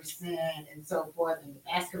 65% and so forth. And the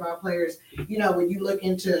basketball players, when you look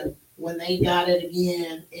into when they got it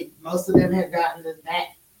again, most of them had gotten that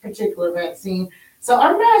particular vaccine. So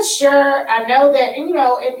I'm not sure. I know that, and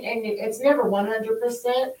it's never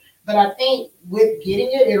 100%. But I think with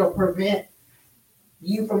getting it, it'll prevent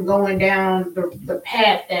you from going down the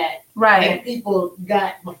path that people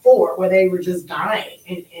got before, where they were just dying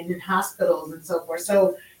in hospitals and so forth.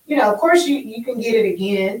 So, of course you can get it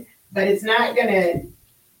again, but it's not gonna,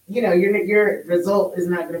 your result is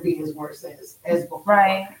not gonna be as worse as before.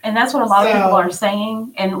 Right. And that's what a lot of people are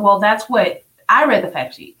saying. And that's what I read the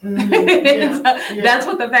fact sheet. Mm-hmm. That's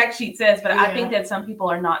what the fact sheet says. But I think that some people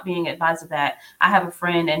are not being advised of that. I have a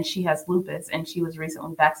friend and she has lupus and she was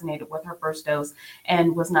recently vaccinated with her first dose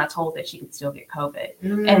and was not told that she could still get COVID.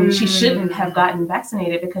 Mm-hmm. And she shouldn't have gotten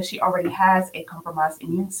vaccinated because she already has a compromised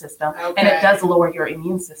immune system. Okay. And it does lower your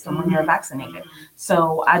immune system when you're vaccinated.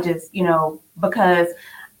 So I just, because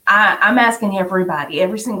I'm asking everybody,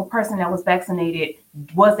 every single person that was vaccinated,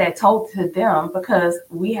 was that told to them? Because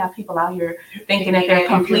we have people out here thinking that they're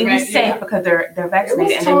completely safe because they're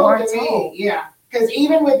vaccinated and they weren't told. Yeah, because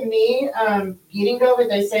even with me getting COVID,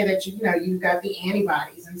 they say that you've got the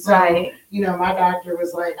antibodies, and so my doctor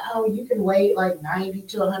was like, "Oh, you can wait like 90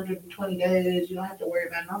 to 120 days. You don't have to worry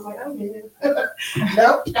about it." And I was like, "Oh yeah."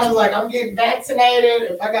 Nope. I was like, "I'm getting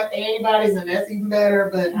vaccinated. If I got the antibodies, then that's even better."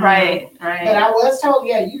 But But I was told,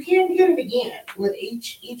 you can get it again with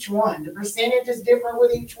each one. The percentage is different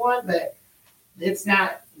with each one, but it's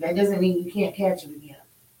not. That doesn't mean you can't catch it again.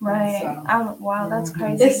 Right. So, wow, that's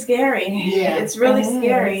crazy. It's scary. Yeah. It's really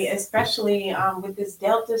scary, especially with this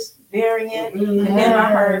Delta variant. Mm-hmm. And then I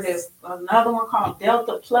heard there's another one called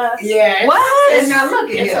Delta Plus. Yeah. What? And now look,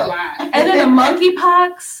 it's a lot. And then the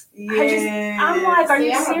monkeypox. Yeah. I'm like, are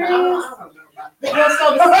you serious? I don't know about that.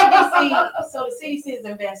 Well, so the CDC is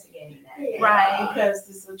investigating that. Right. Because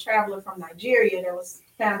this is a traveler from Nigeria that was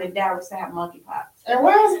found in Dallas to have monkeypox. And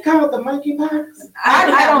why is it called the monkeypox? I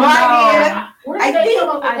don't know.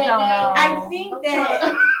 I think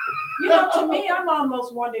that, to me, I'm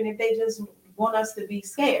almost wondering if they just want us to be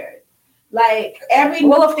scared. Like every thing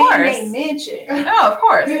they mention. Oh, of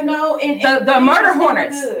course. And the murder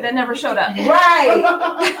hornets that never showed up. Right.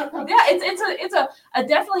 It's a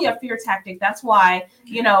definitely a fear tactic. That's why,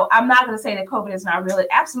 I'm not going to say that COVID is not real. It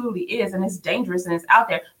absolutely is, and it's dangerous and it's out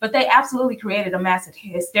there. But they absolutely created a massive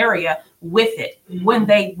hysteria with it when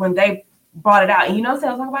they brought it out. And say I was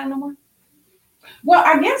talking about it no more. Well,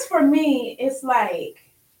 I guess for me, it's like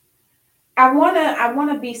I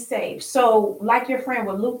wanna be safe. So, like your friend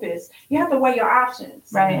with lupus, you have to weigh your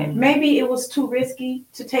options. Right. Maybe it was too risky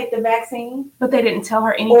to take the vaccine, but they didn't tell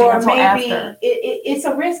her anything until after. It's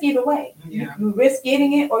a risk either way. Yeah. You risk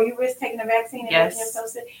getting it, or you risk taking the vaccine and making yourself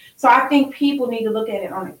sick. So I think people need to look at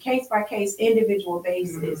it on a case by case, individual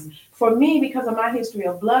basis. Mm-hmm. For me, because of my history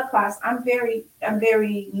of blood clots, I'm very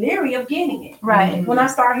leery of getting it. Right. Mm-hmm. When I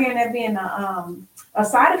start hearing that being a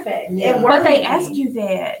side effect. Yeah. But they ask you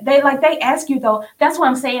that. They ask you though. That's what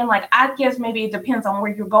I'm saying. Like, I guess maybe it depends on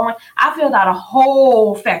where you're going. I filled out a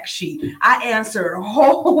whole fact sheet. I answered a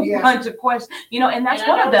whole bunch of questions, and that's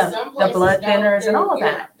one of them. The blood thinners and all of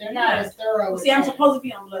that. They're not as thorough. See, I'm supposed to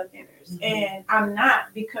be on blood thinners, and I'm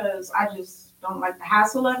not because I just don't like the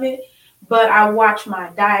hassle of it. but I watch my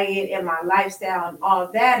diet and my lifestyle and all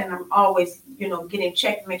of that, and I'm always, getting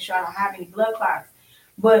checked to make sure I don't have any blood clots.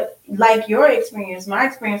 But like your experience, my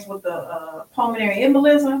experience with the pulmonary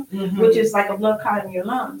embolism, which is like a blood clot in your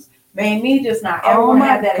lungs, made me just not ever want to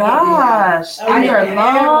have that gosh. again. I Your didn't ever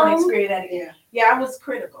want to lungs? experience that again. Yeah, I was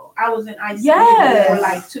critical. I was in ICU Yes. for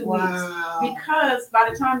like 2 weeks because by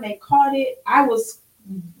the time they caught it, I was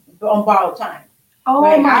on borrowed time. Oh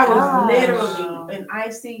Like, my I gosh. was literally in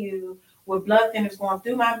ICU with blood thinners going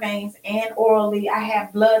through my veins, and orally I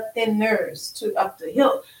had blood thinners to up the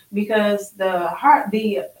hilt because the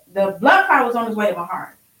blood clot was on its way to my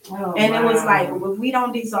heart. Oh, And it was wow. like, if we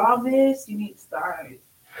don't dissolve this, you need to start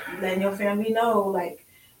letting your family know, like,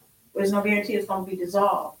 there's no guarantee it's going to be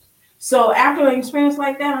dissolved. So after an experience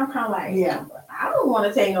like that, I'm kind of like, Yeah. I don't want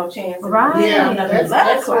to take no chance. Right. Yeah, Another that's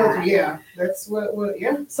blood what, clot. yeah, that's what,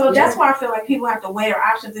 yeah. So that's why I feel like people have to weigh their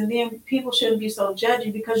options, and then people shouldn't be so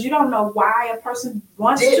judgy because you don't know why a person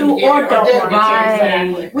wants Didn't to get or it don't didn't want get it. to.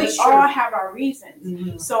 Exactly. We That's all true. have our reasons.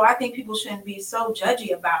 Mhm. So I think people shouldn't be so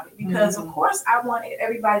judgy about it because, of course, I want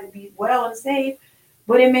everybody to be well and safe,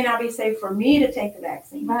 but it may not be safe for me to take the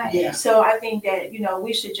vaccine. Right. Yeah. So I think that,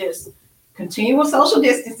 we should just continue with social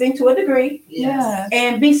distancing to a degree Yes.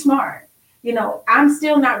 and be smart. I'm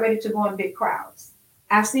still not ready to go in big crowds.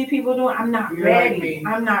 I see people doing, I'm not You're like ready. me.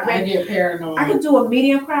 I'm not I ready. get paranoid. I can do a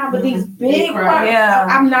medium crowd, but these Big big crowds. crowds, Yeah.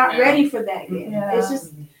 I'm not Yeah. ready for that yet. Yeah. It's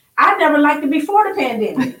just, I never liked it before the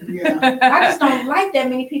pandemic. Yeah. I just don't like that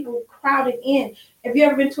many people crowded in. Have you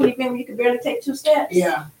ever been to an event where you could barely take 2 steps?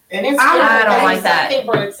 Yeah. And it's I don't like that. Some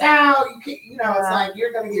people it's out. It's Yeah. like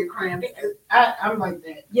you're gonna get crammed. I'm like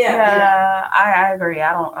that. Yeah. Yeah, I agree.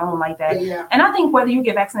 I don't like that. Yeah. And I think whether you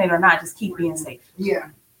get vaccinated or not, just keep being safe. Yeah.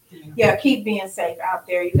 Yeah, keep being safe out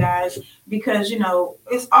there, you guys, because,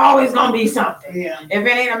 it's always going to be something. Yeah. If it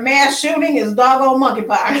ain't a mass shooting, it's doggone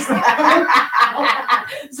monkeypox.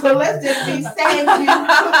 So let's just be safe.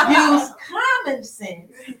 Use common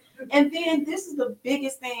sense. And then this is the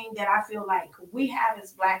biggest thing that I feel like we have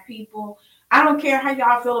as Black people. I don't care how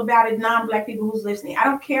y'all feel about it, non-Black people who's listening. I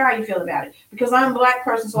don't care how you feel about it because I'm a Black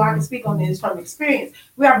person, so I can speak on this from experience.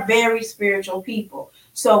 We are very spiritual people.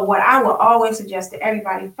 So what I will always suggest to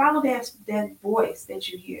everybody, follow that voice that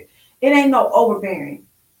you hear. It ain't no overbearing.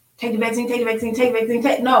 Take the vaccine, take the vaccine, take the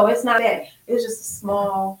vaccine. No, it's not that. It's just a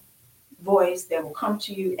small voice that will come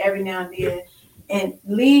to you every now and then and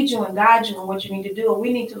lead you and guide you in what you need to do. And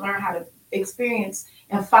we need to learn how to experience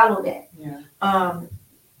and follow that. Yeah.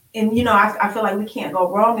 And I feel like we can't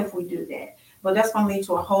go wrong if we do that. But that's going to lead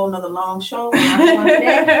to a whole nother long show.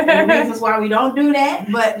 And the reasons why we don't do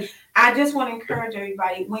that. But I just want to encourage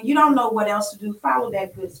everybody, when you don't know what else to do, follow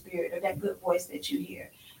that good spirit or that good voice that you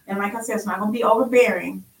hear. And like I said, it's not going to be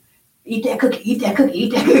overbearing. Eat that cookie, eat that cookie,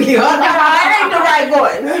 eat that cookie. That ain't the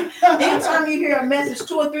right voice. Anytime you hear a message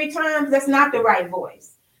 2 or 3 times, that's not the right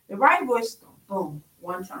voice. The right voice is boom,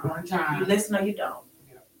 one time. One time. You listen or you don't.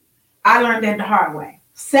 I learned that the hard way.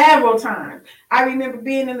 Several times. I remember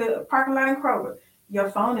being in the parking lot in Kroger. Your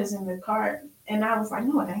phone is in the car. And I was like,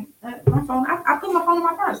 no, it ain't. My phone, I put my phone in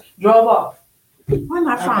my purse. Drove off. Where's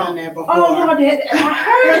my I've done phone? that before. Oh, Lord, I heard it. The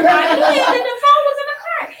phone was in the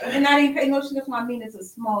car. And I didn't pay no attention. That's what I mean.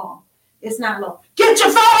 It's small. It's not low. Get your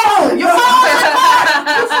phone! Your phone in the car!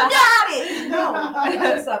 You forgot it! No. It's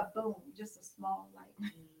just a boom. Just a small, like,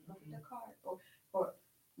 look at the car. Or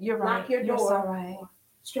You're lock your You're door. so right.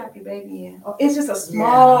 Strap your baby in. Oh, it's just a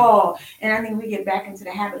small, and I think we get back into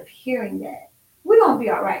the habit of hearing that. We're going to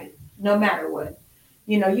be all right, no matter what.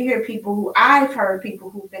 You hear people I've heard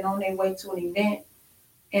people who've been on their way to an event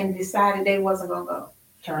and decided they wasn't going to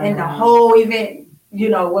go. And the whole event,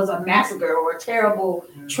 was a massacre or a terrible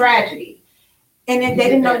tragedy. And then they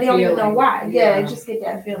don't even know why. Yeah, just get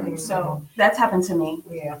that feeling. So That's happened to me.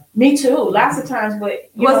 Yeah. me too, lots of times, but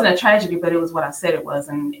It wasn't a tragedy, but it was what I said it was,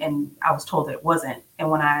 and I was told that it wasn't. And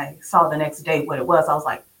when I saw the next day what it was, I was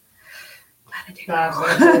like, glad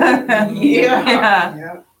I didn't. Yeah.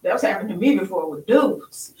 Yeah. That's happened to me before with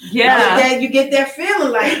dudes. Yeah. That you get that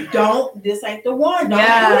feeling like, this ain't the one. Don't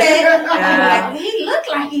Yeah. do that. Yeah. Like, he look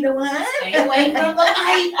like he the one. Stay away from the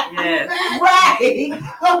light. Yes. Right.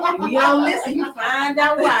 If you don't listen, you find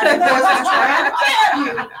out why. The person's trying to tell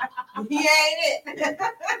you. He ain't it.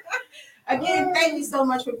 Again, thank you so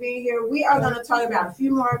much for being here. We are going to talk about a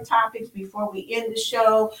few more topics before we end the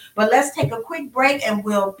show. But let's take a quick break and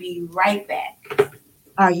we'll be right back.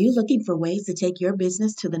 Are you looking for ways to take your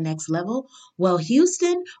business to the next level? Well,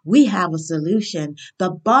 Houston, we have a solution.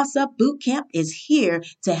 The Boss Up Bootcamp is here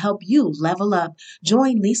to help you level up.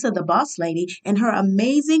 Join Lisa, the Boss Lady, and her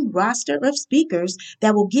amazing roster of speakers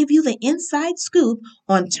that will give you the inside scoop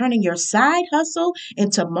on turning your side hustle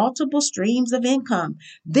into multiple streams of income.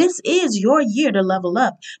 This is your year to level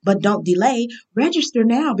up, but don't delay. Register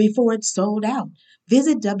now before it's sold out.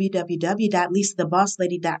 Visit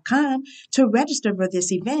www.lisatathebosslady.com to register for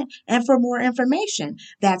this event and for more information.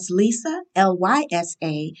 That's Lisa,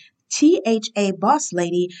 Lysatha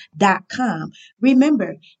bosslady.com.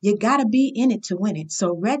 Remember, you got to be in it to win it.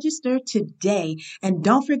 So register today and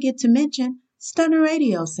don't forget to mention Stunner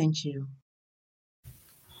Radio sent you.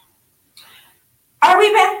 Are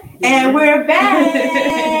we back? And we're back.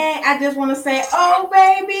 I just want to say, oh,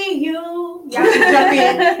 baby, y'all can jump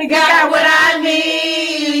in. Got what I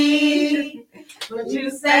need. But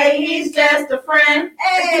you say he's just a friend.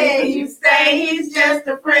 Hey, you say he's just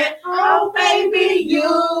a friend. Oh, baby,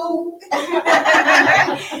 you.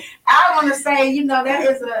 I want to say, that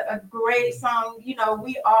is a great song. We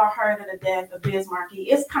all heard of the death of Biz Markie.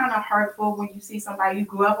 It's kind of hurtful when you see somebody you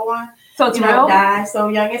grew up on. So it's real? Die so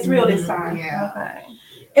young. It's real this time. Yeah. Okay.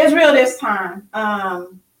 It's real this time.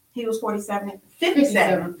 He was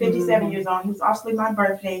 57 years old. He was actually my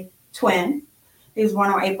birthday twin. He was born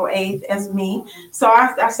on April 8th as me. So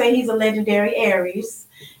I say he's a legendary Aries.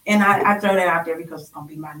 And I throw that out there because it's going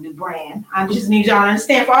to be my new brand. I just need y'all to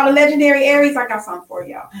understand. For all the legendary Aries, I got something for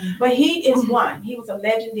y'all. But he is one. He was a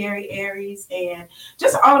legendary Aries and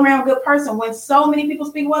just an all-around good person. When so many people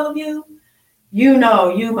speak well of you, you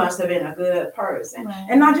must have been a good person. Right.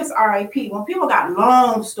 And not just RIP. When people got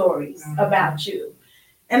long stories about you.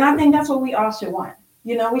 And I think that's what we all should want.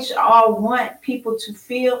 We should all want people to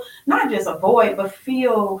feel, not just avoid, but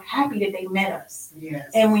feel happy that they met us. Yes.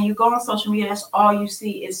 And when you go on social media, that's all you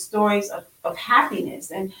see is stories of happiness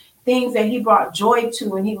and things that he brought joy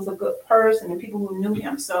to, and he was a good person and people who knew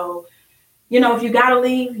him. So, if you got to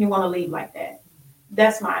leave, you want to leave like that.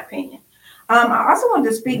 That's my opinion. I also wanted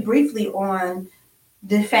to speak briefly on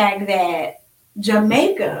the fact that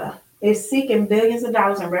Jamaica is seeking billions of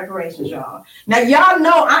dollars in reparations, y'all. Now, y'all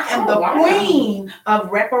know I am the queen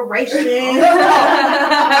of reparations.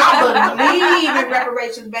 I believe in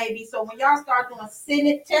reparations, baby. So when y'all start doing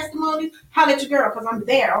Senate testimonies, holler at your girl, because I'm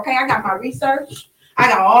there, okay? I got my research. I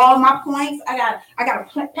got all my points. I got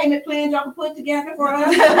a payment plan y'all can put together for us.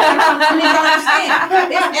 I mean, you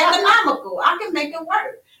understand? It's economical. I can make it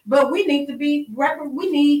work. But we need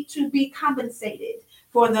to be compensated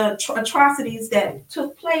for the atrocities that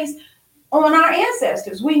took place on our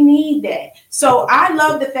ancestors. We need that. So I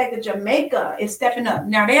love the fact that Jamaica is stepping up.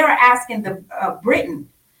 Now they are asking Britain.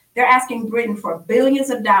 They're asking Britain for billions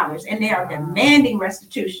of dollars, and they are demanding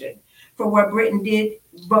restitution for what Britain did,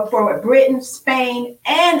 but for what Britain, Spain,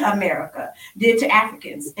 and America did to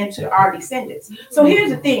Africans and to our descendants. So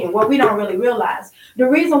here's the thing: what we don't really realize, the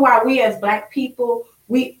reason why we as Black people,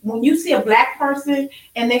 when you see a Black person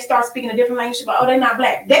and they start speaking a different language, but they're not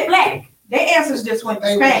Black. They're Black. Their ancestors just went to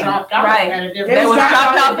Spain. Right. They was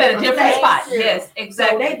dropped off at a different spot. Yes,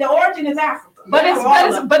 exactly. So the origin is Africa. But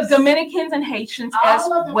Dominicans and Haitians as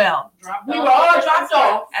well. We were all dropped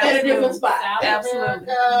off at a different spot. Absolutely.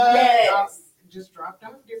 Yes. Just dropped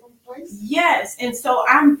off different places. Yes. And so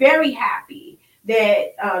I'm very happy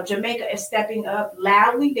that Jamaica is stepping up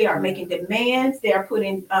loudly. They are making demands. They are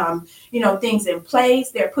putting, things in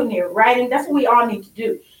place. They're putting it in writing. That's what we all need to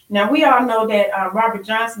do. Now, we all know that Robert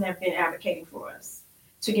Johnson has been advocating for us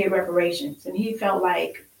to get reparations. And he felt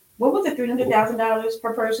like, what was it, $300,000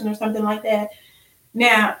 per person or something like that?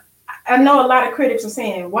 Now, I know a lot of critics are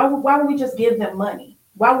saying, why would we just give them money?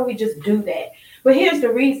 Why would we just do that? But here's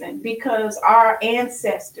the reason, because our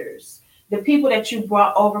ancestors, the people that you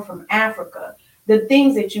brought over from Africa, the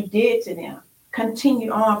things that you did to them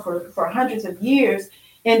continued on for hundreds of years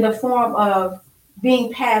in the form of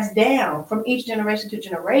being passed down from each generation to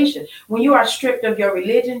generation. When you are stripped of your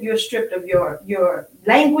religion, you're stripped of your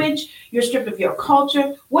language, you're stripped of your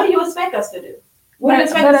culture. What do you expect us to do? What do you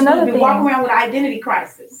expect us to do? Walk around with an identity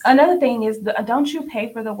crisis. Another thing is, don't you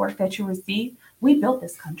pay for the work that you receive? We built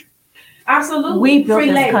this country. Absolutely. We built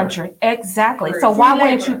this country. Exactly. So why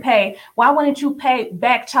wouldn't you pay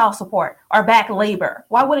back child support or back labor?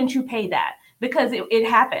 Why wouldn't you pay that? Because it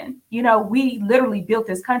happened. We literally built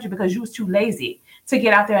this country because you was too lazy to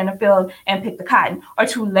get out there in the field and pick the cotton, or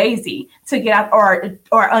too lazy to get out, or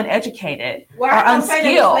uneducated, or unskilled. Say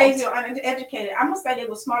they was lazy or uneducated. I'm gonna say they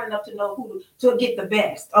were smart enough to know who to get the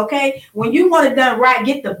best. Okay, when you want it done right,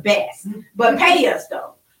 get the best, but pay us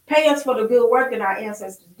though. Pay us for the good work that our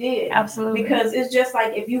ancestors did. Absolutely. Because it's just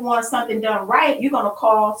like if you want something done right, you're gonna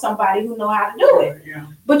call somebody who know how to do it. Yeah.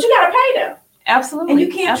 But you gotta pay them. Absolutely. And you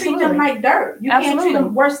can't treat them like dirt. You can't treat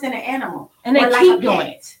them worse than an animal. And they keep doing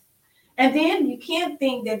it. And then you can't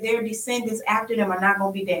think that their descendants after them are not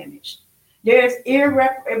going to be damaged. There's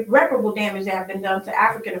irreparable damage that have been done to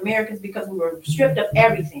African Americans because we were stripped of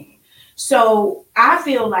everything. So I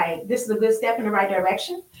feel like this is a good step in the right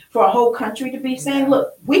direction for a whole country to be saying,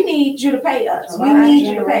 look, we need you to pay us. We need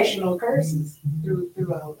you to pay. Generational curses through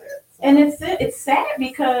all that. So. And it's sad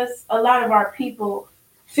because a lot of our people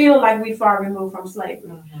feel like we're far removed from slavery.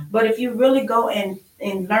 Mm-hmm. But if you really go and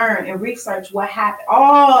learn and research what happened,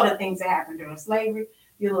 all the things that happened during slavery,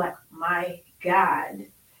 you're like, my God.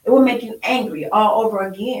 It will make you angry all over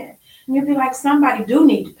again. And you'll be like, somebody do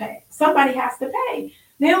need to pay. Somebody has to pay.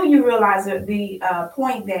 Then when you realize that the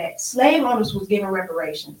point that slave owners was given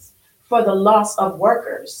reparations for the loss of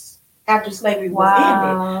workers after slavery was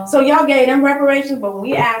ended. So y'all gave them reparations, but when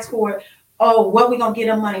we asked for it, oh, what we going to get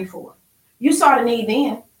them money for? You saw the need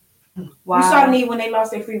then. Wow. You saw the need when they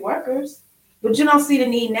lost their free workers. But you don't see the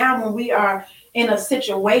need now when we are in a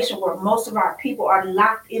situation where most of our people are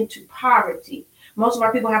locked into poverty. Most of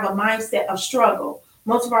our people have a mindset of struggle.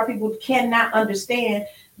 Most of our people cannot understand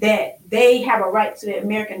that they have a right to the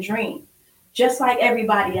American dream, just like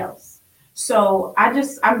everybody else. So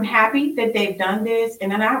I'm happy that they've done this.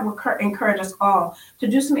 And then I would encourage us all to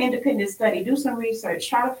do some independent study, do some research,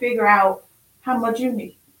 try to figure out how much you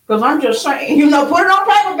need. Because I'm just saying, put it on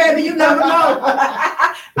paper, baby. You never know.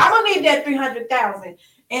 I'm going to need that $300,000.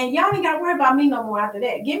 And y'all ain't got to worry about me no more after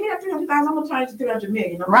that. Give me that $300,000. I'm going to turn it to $300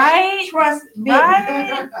 million. Okay? Right. Trust me.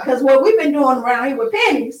 Right. Because what we've been doing around here with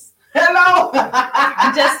pennies. Hello.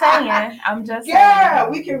 I'm just saying. Yeah,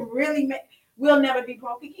 we can really make. We'll never be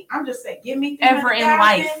broke again. I'm just saying, give me ever in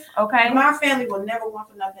life, okay? My family will never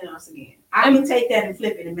want for nothing else again. I can take that and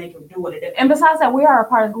flip it and make them do what it is. And besides that,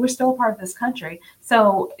 we're still a part of this country.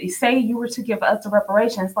 So say you were to give us the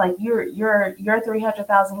reparations, like your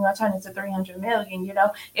 300,000, you're gonna turn into 300 million.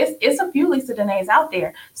 It's a few Lisa Denaes out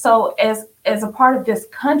there. So as a part of this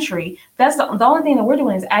country, that's the only thing that we're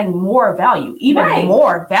doing is adding more value,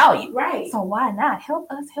 more value. Right. So why not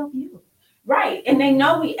help us help you? Right. And they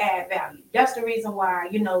know we add value. That's the reason why,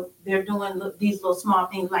 they're doing these little small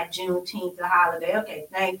things like Juneteenth, the holiday. Okay,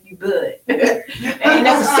 thank you, good. Ain't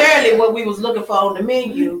necessarily what we was looking for on the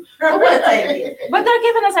menu, but we'll take it. But they're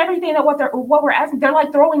giving us everything that what we're asking. They're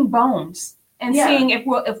like throwing bones and seeing if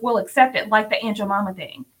we'll accept it, like the Aunt Your Mama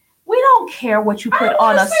thing. We don't care what you put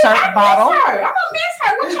on a syrup bottle. I'm gonna miss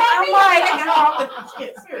her. What y'all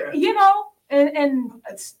mean? And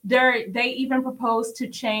they even proposed to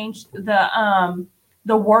change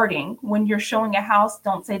the wording when you're showing a house.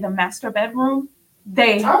 Don't say the master bedroom. I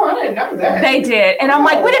didn't know that. They did, and I'm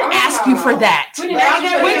like, we didn't ask you for that. We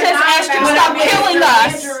just asked you to stop killing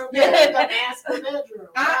us.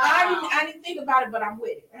 I didn't think about it, but I'm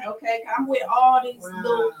with it. Okay, I'm with all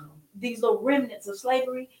these little remnants of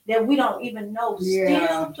slavery that we don't even know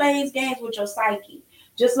still plays games with your psyche.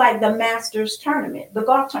 Just like the Masters tournament, the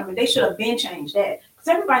golf tournament, they should have been changed that because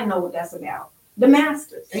everybody know what that's about. The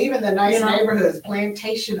Masters, even the nice neighborhoods,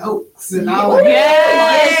 Plantation Oaks, and all.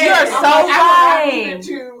 Yes, you're so right.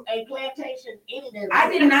 To a plantation any neighborhood. I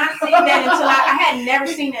did not see that until I had never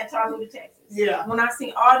seen that until I moved to Texas. Yeah. When I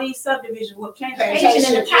seen all these subdivisions with plantation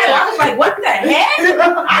in the title, I was like, "What the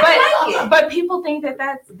heck?" But people think that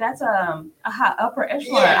that's a high upper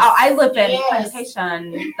echelon. Yes. Oh, I live in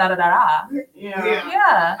plantation. Da da da da.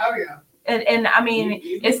 Yeah. Oh yeah. And I mean,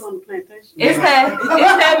 it's that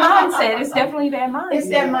mindset. It's definitely that mindset. It's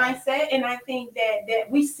that mindset, and I think that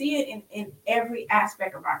we see it in every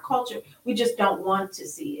aspect of our culture. We just don't want to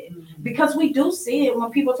see it because we do see it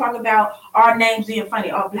when people talk about our names being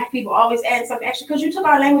funny. Oh, Black people always add something extra because you took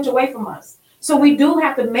our language away from us. So we do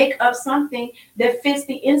have to make up something that fits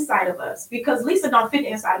the inside of us because Lisa don't fit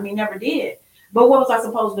the inside of me, never did. But what was I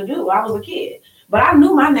supposed to do? I was a kid. But I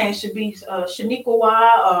knew my name should be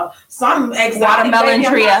Shaniqua, some exotic watermelon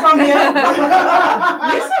tree. That's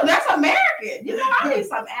American. I need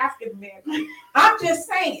some African American. I'm just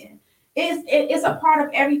saying, it's a part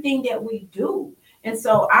of everything that we do. And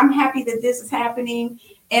so I'm happy that this is happening.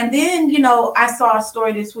 And then, I saw a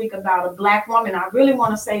story this week about a Black woman. I really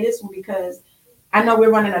want to say this one because I know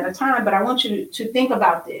we're running out of time, but I want you to think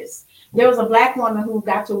about this. There was a Black woman who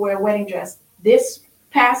got to wear a wedding dress this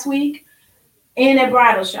past week in a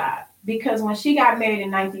bridal shop because when she got married in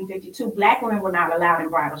 1952, Black women were not allowed in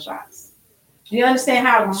bridal shops. Do you understand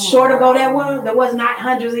how short ago that was? That was not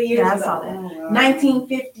hundreds of years ago.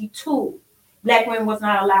 1952, Black women was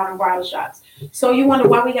not allowed in bridal shops. So you wonder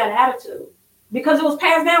why we got attitude. because it was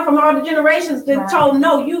passed down from all the generations that told,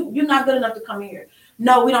 no, you're not good enough to come here.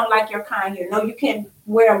 No, we don't like your kind here. No, you can't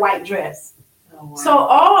wear a white dress. Oh, wow. So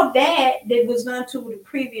all that was done to the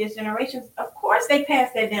previous generations, of course they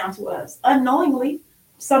passed that down to us unknowingly,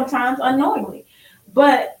 sometimes unknowingly.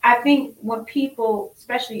 But I think when people,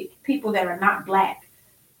 especially people that are not Black,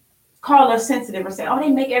 call us sensitive or say, oh, they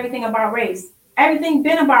make everything about race. Everything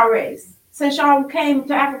been about race. Since y'all came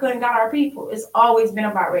to Africa and got our people, it's always been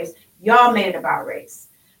about race. Y'all made it about race.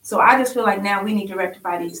 So I just feel like now we need to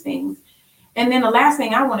rectify these things. And then the last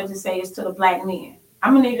thing I wanted to say is to the Black men.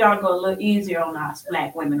 I'm going to need y'all to go a little easier on us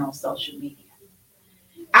Black women on social media.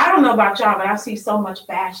 I don't know about y'all, but I see so much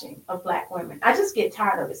bashing of Black women. I just get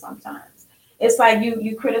tired of it sometimes. It's like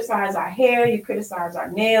you criticize our hair, you criticize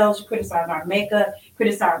our nails, you criticize our makeup,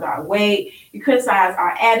 criticize our weight, you criticize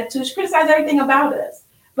our attitudes, you criticize everything about us.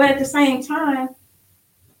 But at the same time,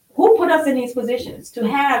 who put us in these positions to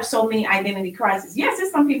have so many identity crises? Yes,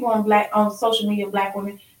 there's some people on social media, Black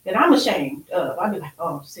women, that I'm ashamed of. I'll be like,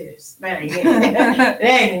 oh, sis, that ain't it. That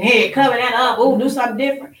ain't it. Cover that up. Oh, do something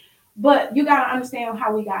different. But you got to understand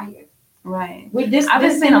how we got here. Right. I've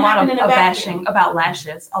been seeing a lot of bashing about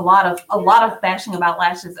lashes. A lot of bashing about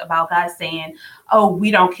lashes, about guys saying, "Oh,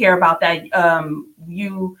 we don't care about that.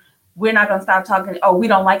 We're not gonna stop talking. Oh, we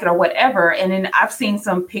don't like it or whatever." And then I've seen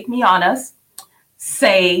some pick me on us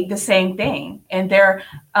say the same thing, and they're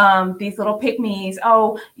these little pick me's.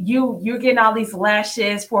 Oh, you're getting all these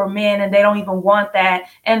lashes for men, and they don't even want that.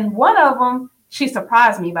 And one of them, she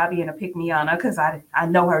surprised me by being a pick-me-on because I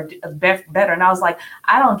know her better. And I was like,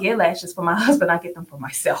 I don't get lashes for my husband. I get them for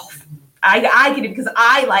myself. I get it because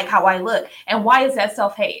I like how I look. And why is that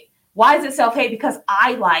self-hate? Why is it self-hate? Because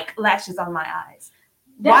I like lashes on my eyes.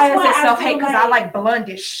 Why is it self-hate? Because I like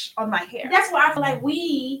blondish on my hair. That's why I feel like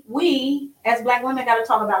we as Black women got to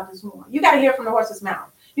talk about this more. You got to hear from the horse's mouth.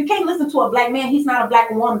 You can't listen to a Black man. He's not a Black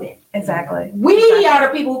woman. Exactly. We are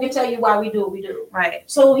the people who can tell you why we do what we do. Right.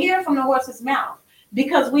 So hear from the horse's mouth,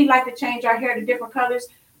 because we like to change our hair to different colors.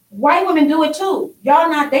 White women do it too.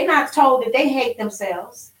 They not told that they hate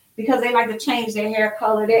themselves because they like to change their hair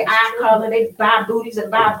color, their eye color. They buy booties and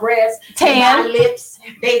buy breasts, tan, they buy lips,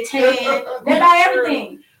 they tan, they buy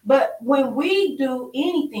everything. But when we do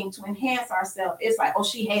anything to enhance ourselves, it's like, oh,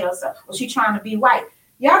 she hates herself, or she trying to be white.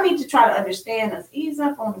 Y'all need to try to understand us. Ease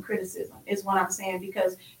up on the criticism is what I'm saying,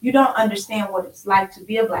 because you don't understand what it's like to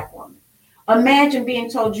be a Black woman. Imagine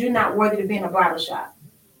being told you're not worthy to be in a bridal shop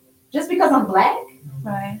just because I'm Black.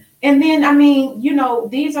 Right. And then, I mean,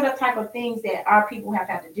 these are the type of things that our people have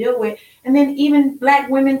had to deal with. And then even Black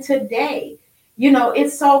women today,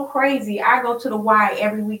 it's so crazy. I go to the Y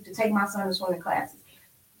every week to take my son to swimming classes.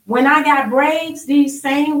 When I got braids, these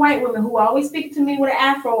same white women who always speak to me with an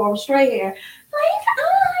afro or straight hair,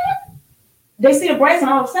 they see the braids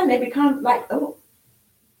and all of a sudden they become like, oh,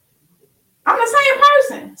 I'm the same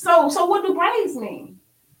person. So what do braids mean?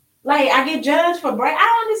 Like, I get judged for braids? I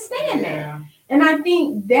don't understand that. And I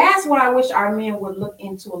think that's what I wish our men would look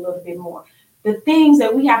into a little bit more. The things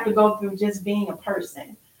that we have to go through just being a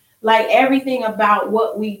person. Like, everything about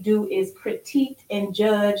what we do is critiqued and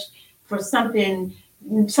judged for some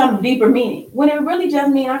deeper meaning. When it really just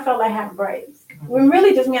means I felt like having braids. When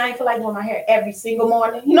really just mean I ain't feel like doing my hair every single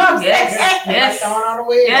morning. You know what I'm saying? Yes. Throwing on a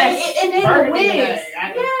wig. Yes. And then the wigs.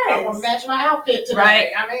 I want to match my outfit today. Right.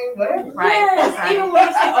 I mean, whatever. Right. Yes. Right. Even when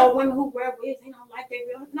they say, oh, women who wear wigs, they don't like their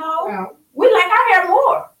real. No. We like our hair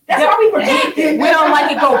more. That's why we protect it. We don't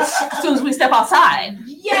like it go as soon as we step outside.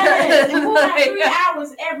 Yes. And we'll have 3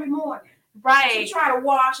 hours every morning. Right. To try to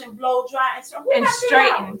wash and blow dry and stuff. And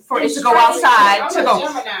straighten for it to go outside. I'm a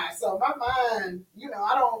Gemini, so my mind,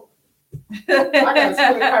 I got a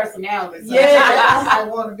split personality. So I might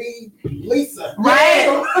want to be Lisa.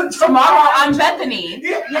 Right. Tomorrow I'm Bethany.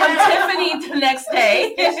 I'm Tiffany the next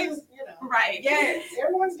day. Right. Yes.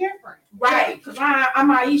 Everyone's different. Right. Because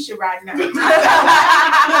I'm Aisha right now.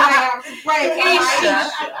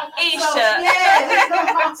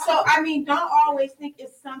 Aisha. So, I mean, don't always think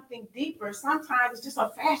it's something deeper. Sometimes it's just a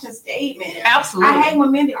fashion statement. Absolutely. I hate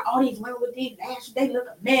when men be like, all these women with these lashes, they look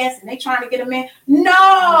a mess and they trying to get a man.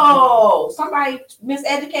 No. Somebody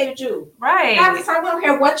miseducated you. Right. Half the time, we don't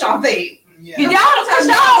care what y'all think. Yeah. Y'all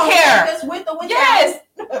don't care. Yes.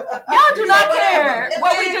 Y'all do not care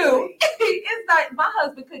what we do. It's like my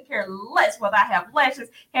husband could care less whether I have lashes,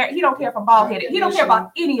 hair. He don't care if I'm bald headed. He don't care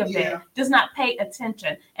about any of that. Does not pay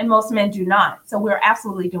attention, and most men do not. So we're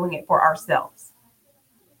absolutely doing it for ourselves.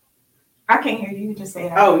 I can't hear you. You just say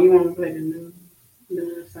that. Oh, you want to play the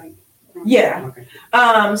new site? Yeah. Okay.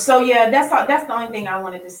 So yeah, that's the only thing I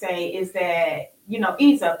wanted to say is that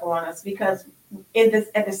ease up on us, because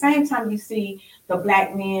at the same time you see the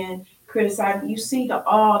Black men criticizing. You see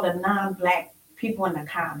all the non-black people in the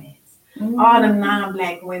comments, all the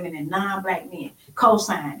non-black women and non-black men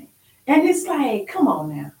co-signing. And it's like, come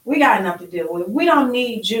on now. We got enough to deal with. We don't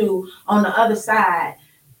need you on the other side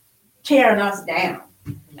tearing us down.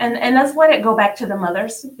 And that's why it go back to the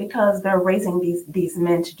mothers, because they're raising these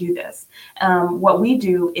men to do this. What we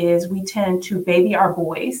do is we tend to baby our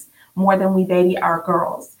boys more than we baby our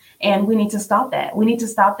girls. And we need to stop that. We need to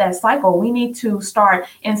stop that cycle. We need to start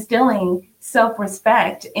instilling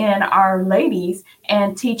self-respect in our ladies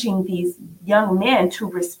and teaching these young men to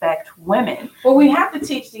respect women. Well, we have to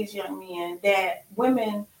teach these young men that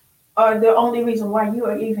women are the only reason why you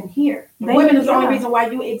are even here. Women is the only reason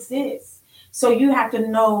why you exist. So you have to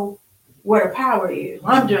know where the power is.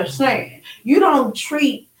 I'm just saying. You don't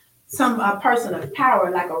treat a person of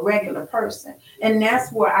power like a regular person. And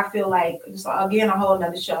that's where I feel like, so again, a whole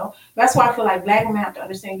nother show. That's why I feel like black women have to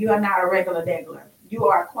understand you are not a regular degular. You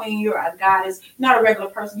are a queen, you're a goddess, not a regular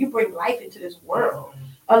person. You bring life into this world.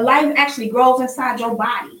 A life actually grows inside your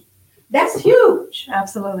body. That's huge.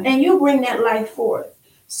 Absolutely. And you bring that life forth.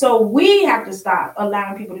 So we have to stop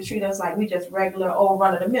allowing people to treat us like we just regular old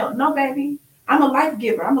run of the mill. No, baby. I'm a life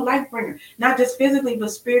giver. I'm a life bringer. Not just physically,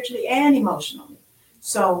 but spiritually and emotionally.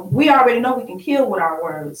 So we already know we can kill with our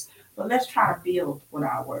words, but let's try to build with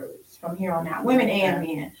our words from here on out, women and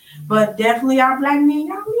men. But definitely our black men,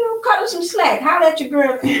 y'all cut us some slack. Holler at your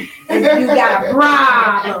girl if you got a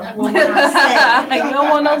problem. You don't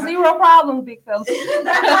want no zero problems, big fella.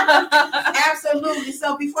 Absolutely.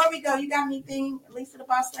 So before we go, you got anything, Lisa the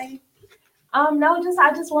Boss Lady? No,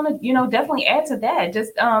 I just want to, definitely add to that.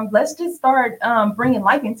 Just let's just start bringing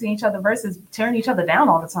life into each other versus tearing each other down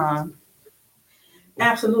all the time.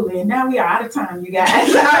 Absolutely. And now we are out of time, you guys.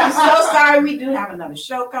 I'm so sorry. We do have another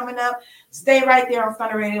show coming up. Stay right there on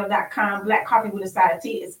stunnerradio.com. Black Coffee with a Side of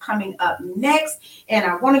Tea is coming up next. And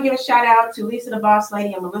I want to give a shout out to Lisa the Boss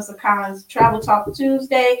Lady and Melissa Collins. Travel Talk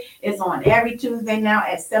Tuesday is on every Tuesday now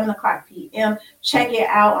at 7:00 p.m. Check it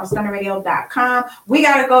out on stunnerradio.com. We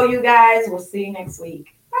got to go, you guys. We'll see you next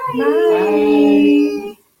week. Bye.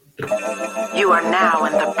 Bye. You are now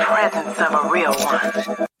in the presence of a real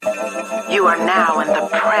one. You are now in the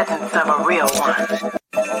presence of a real one.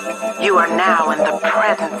 You are now in the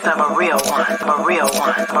presence of a real one, a real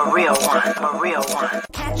one, a real one, a real one.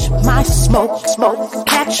 Catch my smoke, smoke,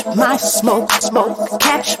 catch my smoke, smoke,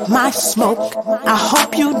 catch my smoke. I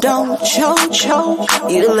hope you don't choke.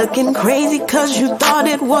 You're looking crazy 'cause you thought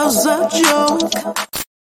it was a joke.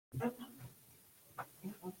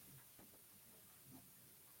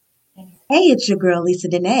 Hey, it's your girl, Lisa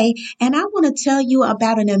Denae, and I want to tell you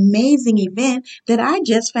about an amazing event that I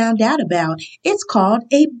just found out about. It's called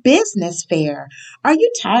a business fair. Are you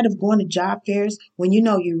tired of going to job fairs when you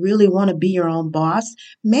know you really want to be your own boss?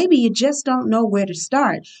 Maybe you just don't know where to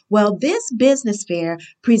start. Well, this business fair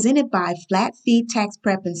presented by Flat Fee Tax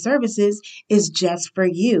Prep and Services is just for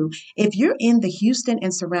you. If you're in the Houston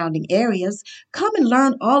and surrounding areas, come and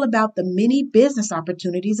learn all about the many business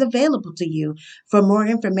opportunities available to you. For more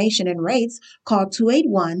information and rates, call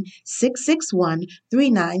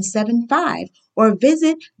 281-661-3975 or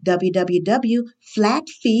visit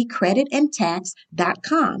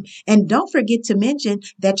www.flatfeecreditandtax.com. And don't forget to mention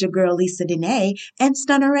that your girl Lisa Denae and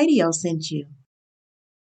Stunner Radio sent you.